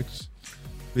Sinister Six.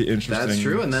 Be interesting. That's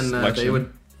true, and then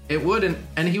It would,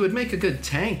 and he would make a good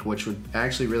tank, which would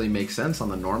actually really make sense on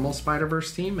the normal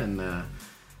Spider-Verse team, and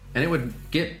it would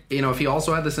get, if he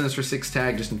also had the Sinister Six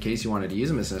tag, just in case you wanted to use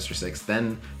him as Sinister Six,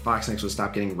 then Fox Nix would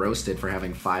stop getting roasted for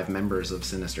having 5 members of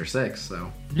Sinister Six.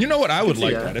 So you know what, I would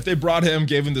like that if they brought him,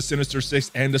 gave him the Sinister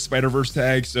Six and the Spider-Verse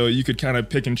tag, so you could kind of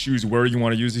pick and choose where you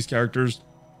want to use these characters.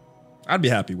 I'd be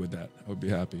happy with that. I would be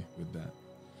happy with that.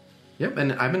 Yep,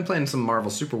 and I've been playing some Marvel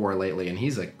Super War lately, and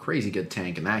he's a crazy good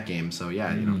tank in that game. So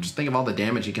yeah, just think of all the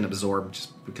damage he can absorb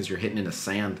just because you're hitting into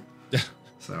sand. Yeah.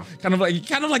 So kind of like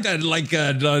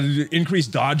that,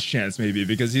 increased dodge chance maybe,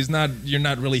 because you're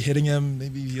not really hitting him.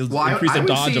 Maybe he'll increase the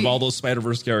dodge of all those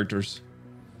Spider-Verse characters.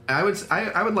 I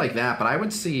would like that, but I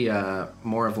would see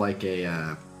more of like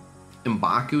a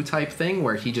M'Baku type thing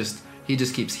where he just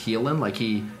keeps healing,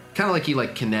 he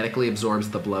kinetically absorbs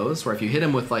the blows. Where if you hit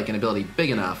him with an ability big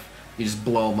enough, you just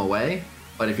blow him away.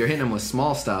 But if you're hitting him with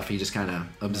small stuff, he just kind of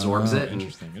absorbs it,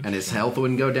 and his health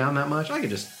wouldn't go down that much. I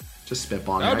could just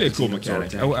spitball. That would be a cool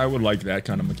mechanic. I would like that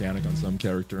kind of mechanic on some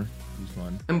character. He's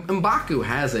fun. And M'Baku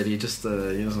has it. He just he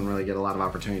doesn't really get a lot of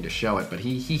opportunity to show it, but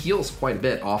he heals quite a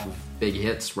bit off of big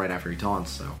hits right after he taunts.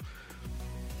 So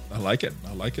I like it.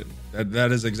 I like it.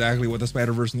 That is exactly what the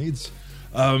Spider-Verse needs.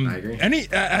 I agree.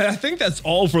 I think that's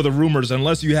all for the rumors,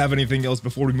 unless you have anything else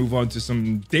before we move on to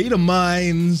some data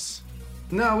mines.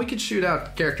 No, we could shoot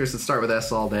out characters that start with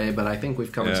S all day, but I think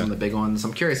we've covered some of the big ones.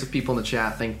 I'm curious if people in the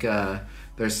chat think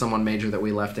there's someone major that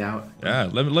we left out. Yeah,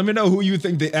 let me know who you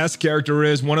think the S character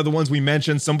is. One of the ones we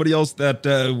mentioned, somebody else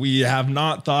that we have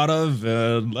not thought of.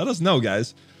 Let us know,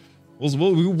 guys.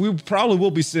 We probably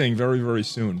will be seeing very, very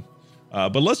soon.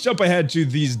 But let's jump ahead to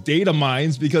these data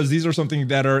mines, because these are something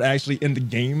that are actually in the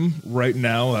game right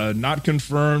now. Not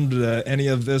confirmed any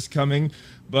of this coming,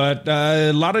 but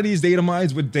a lot of these data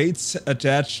mines with dates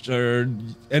attached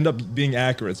end up being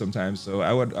accurate sometimes. So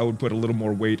I would put a little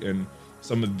more weight in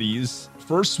some of these.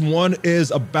 First one is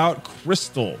about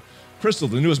Crystal. Crystal,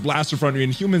 the newest blaster from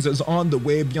Inhumans, is on the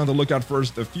way. Be on the lookout for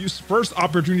the first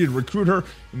opportunity to recruit her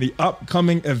in the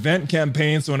upcoming event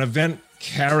campaign. So an event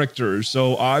character.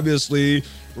 So obviously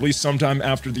released sometime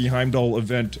after the Heimdall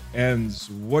event ends.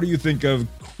 What do you think of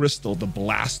Crystal, the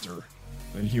blaster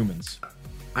in Humans?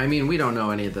 I mean, we don't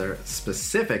know any of the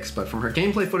specifics, but from her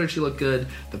gameplay footage, she looked good.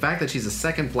 The fact that she's a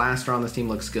second blaster on this team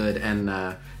looks good.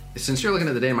 And since you're looking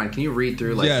at the data mine, can you read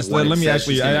through yes, what let it me says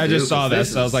actually. she's gonna I do? just saw 'Cause that,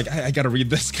 so I was like, I gotta read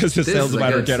this because it tells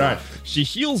about her get. All right, she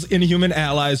heals inhuman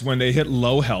allies when they hit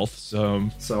low health. So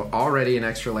already an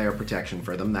extra layer of protection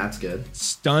for them. That's good.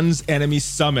 Stuns enemy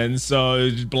summons. So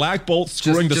Black Bolt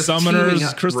screwing the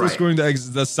summoners, Crystal screwing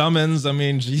the summons. I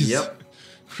mean, jeez. Yep.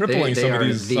 Crippling some of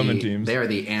these summon teams. They are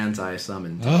the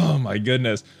anti-summon team. Oh my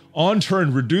goodness. On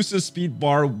turn, reduces speed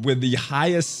bar with the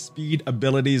highest speed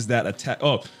abilities that attack.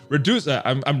 Oh, reduce.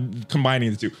 I'm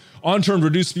combining the two. On turn,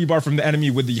 reduce speed bar from the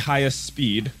enemy with the highest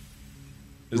speed.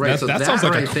 Right, so that sounds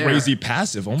like right a crazy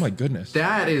passive. Oh my goodness.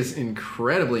 That is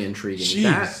incredibly intriguing.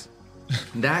 Jeez.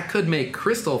 That could make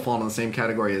Crystal fall in the same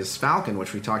category as Falcon,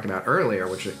 which we talked about earlier.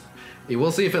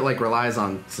 We'll see if it relies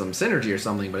on some synergy or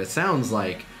something. But it sounds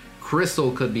like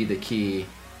Crystal could be the key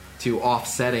to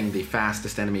offsetting the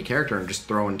fastest enemy character and just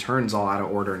throwing turns all out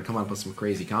of order and come up with some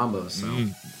crazy combos.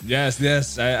 So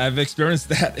yes, I've experienced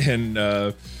that in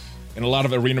a lot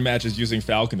of arena matches using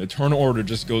Falcon. The turn order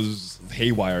just goes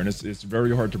haywire, and it's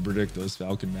very hard to predict those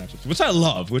Falcon matchups, which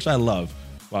I love,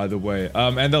 by the way.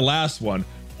 And the last one,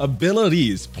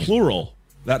 abilities, plural,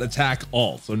 that attack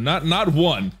all. So not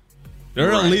one.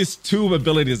 There are at least two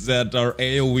abilities that are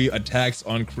AoE attacks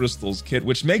on Crystal's kit,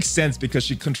 which makes sense because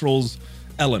she controls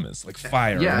elements like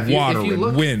fire, water,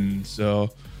 and wind. So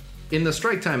in the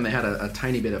strike time, they had a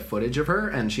tiny bit of footage of her,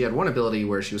 and she had one ability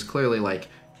where she was clearly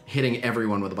hitting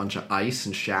everyone with a bunch of ice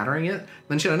and shattering it.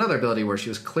 Then she had another ability where she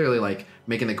was clearly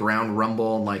making the ground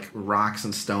rumble, and rocks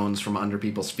and stones from under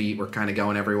people's feet were kind of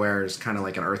going everywhere. It's kind of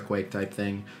like an earthquake type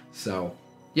thing. So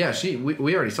yeah,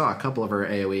 we already saw a couple of her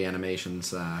AoE animations.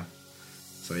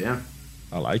 So yeah.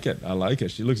 I like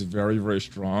it. She looks very, very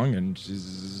strong, and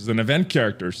she's an event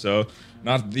character, so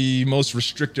not the most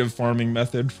restrictive farming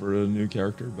method for a new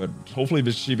character, but hopefully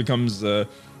she becomes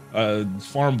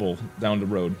farmable down the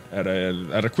road at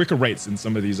a quicker rate than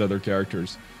some of these other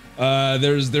characters.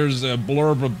 There's a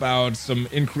blurb about some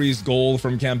increased gold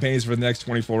from campaigns for the next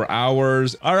 24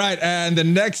 hours. All right, and the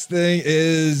next thing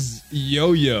is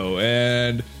Yo-Yo,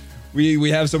 and we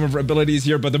have some of her abilities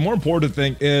here, but the more important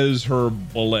thing is her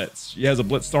blitz. She has a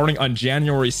blitz starting on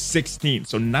January 16th,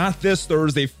 so not this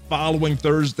Thursday, following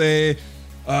Thursday.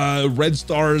 Red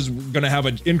Star's gonna have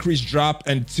an increased drop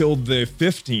until the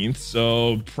 15th,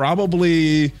 so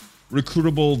probably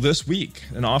recruitable this week.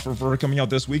 An offer for her coming out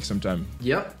this week sometime.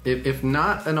 Yep. If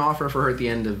not an offer for her at the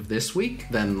end of this week,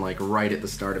 then right at the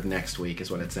start of next week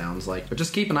is what it sounds like. But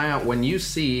just keep an eye out when you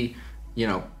see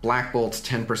Black Bolt's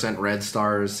 10% Red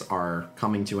Stars are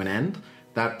coming to an end.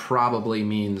 That probably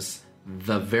means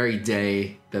the very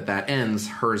day that ends,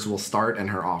 hers will start and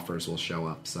her offers will show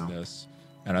up. So yes,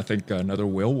 and I think another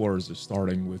Whale Wars is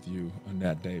starting with you on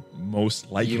that day,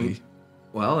 most likely.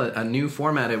 A new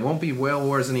format. It won't be Whale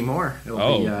Wars anymore.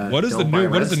 It'll be, what is the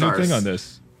new thing on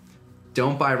this?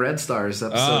 Don't buy Red Stars,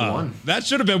 episode 1. That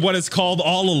should have been what it's called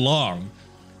all along.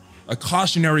 A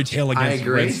cautionary tale against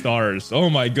Red Stars. Oh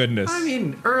my goodness. I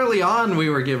mean, early on we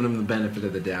were giving them the benefit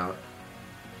of the doubt.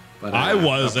 But I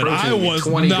was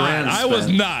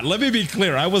not. Let me be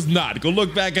clear. I was not. Go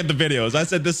look back at the videos. I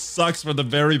said this sucks from the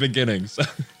very beginning. So.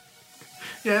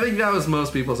 Yeah, I think that was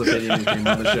most people's opinion who came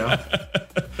on the show.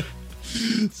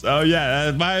 So yeah,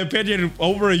 in my opinion,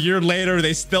 over a year later,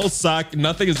 they still suck.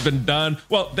 Nothing has been done.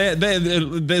 Well,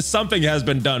 something has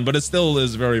been done, but it still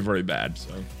is very, very bad.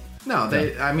 So No,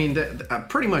 I mean,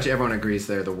 pretty much everyone agrees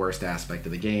they're the worst aspect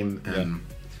of the game. And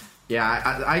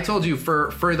I told you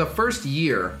for the first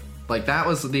year, like that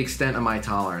was the extent of my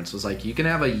tolerance. Was like you can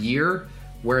have a year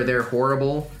where they're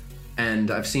horrible,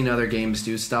 and I've seen other games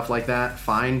do stuff like that.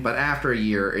 Fine, but after a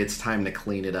year, it's time to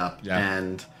clean it up.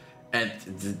 And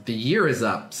the year is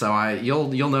up, so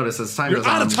you'll notice as time goes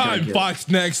on. You're out of time, Fox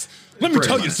Next. Let me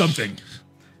tell you something.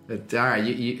 All right,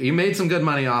 you made some good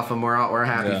money off them. We're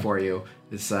happy for you.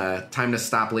 It's time to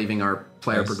stop leaving our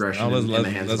player progression in the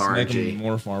hands of RNG. Let's make them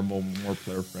more farmable, more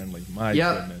player friendly. My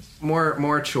goodness.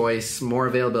 More choice, more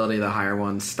availability of the higher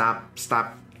ones. Stop,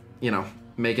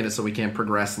 making it so we can't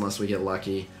progress unless we get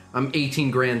lucky. I'm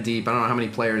 18 grand deep. I don't know how many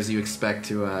players you expect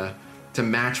to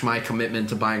match my commitment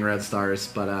to buying red stars,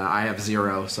 but I have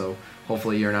 0, so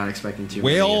hopefully you're not expecting too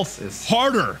many. Whale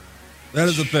harder. That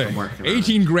is the thing.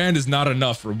 18 grand is not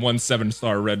enough for one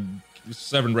 7-star red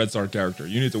star character.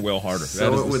 You need to whale harder.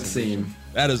 So it would seem.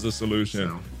 That is the solution.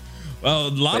 So. Well, a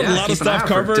lot of stuff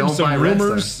covered. Some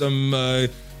rumors, some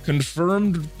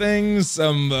confirmed things,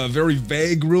 some very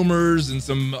vague rumors, and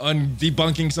some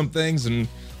debunking some things, and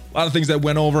a lot of things that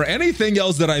went over. Anything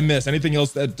else that I missed? Anything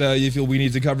else that you feel we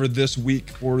need to cover this week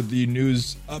for the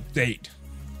news update?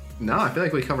 No, I feel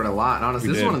like we covered a lot. Honestly,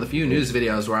 this is one of the few news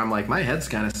videos where I'm like, my head's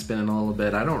kind of spinning a little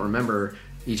bit. I don't remember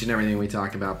each and everything we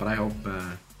talked about, but I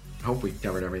hope we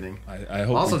covered everything. I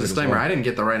hope. Also, disclaimer: I didn't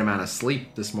get the right amount of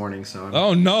sleep this morning, so.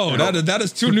 Oh no, that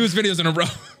is 2 news videos in a row.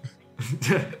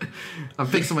 I'm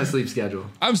fixing my sleep schedule.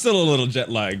 I'm still a little jet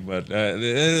lagged, but it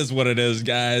is what it is,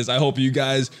 guys. I hope you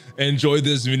guys enjoyed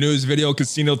this news video.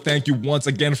 Casino, thank you once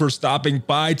again for stopping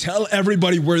by. Tell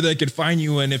everybody where they could find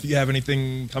you and if you have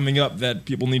anything coming up that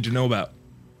people need to know about.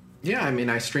 Yeah, I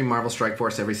mean, I stream Marvel Strike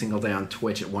Force every single day on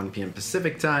Twitch at 1 p.m.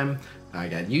 Pacific time. I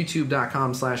got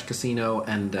youtube.com/casino,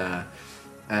 and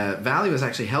Valley was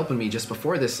actually helping me just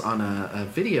before this on a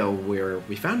video where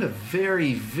we found a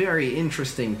very, very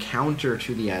interesting counter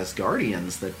to the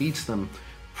Asgardians that beats them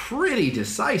pretty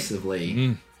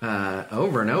decisively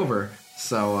over and over.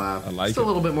 So still a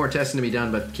little bit more testing to be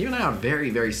done, but keep an eye out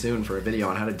very, very soon for a video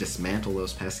on how to dismantle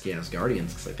those pesky Asgardians,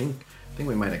 because I think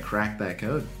we might have cracked that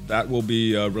code. That will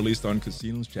be released on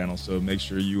Casino's channel, so make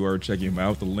sure you are checking him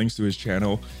out. The links to his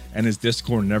channel and his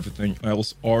Discord and everything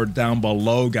else are down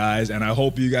below, guys. And I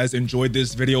hope you guys enjoyed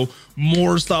this video.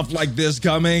 More stuff like this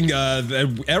coming.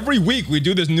 Every week we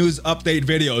do this news update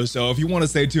video, so if you want to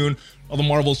stay tuned on the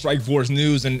Marvel Strike Force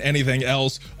news and anything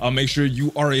else, make sure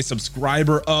you are a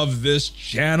subscriber of this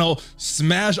channel.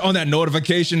 Smash on that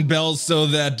notification bell so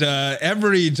that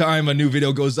every time a new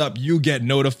video goes up, you get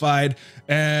notified.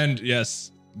 And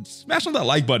yes, smash on that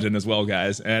like button as well,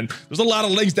 guys. And there's a lot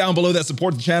of links down below that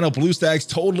support the channel. BlueStacks,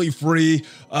 totally free.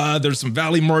 There's some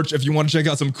Valley merch if you want to check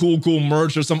out some cool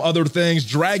merch or some other things.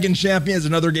 Dragon Champions,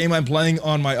 another game I'm playing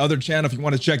on my other channel if you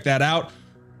want to check that out.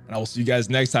 And I will see you guys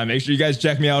next time. Make sure you guys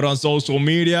check me out on social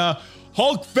media.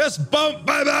 Hulk fist bump.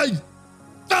 Bye-bye.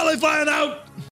 Valley flying out.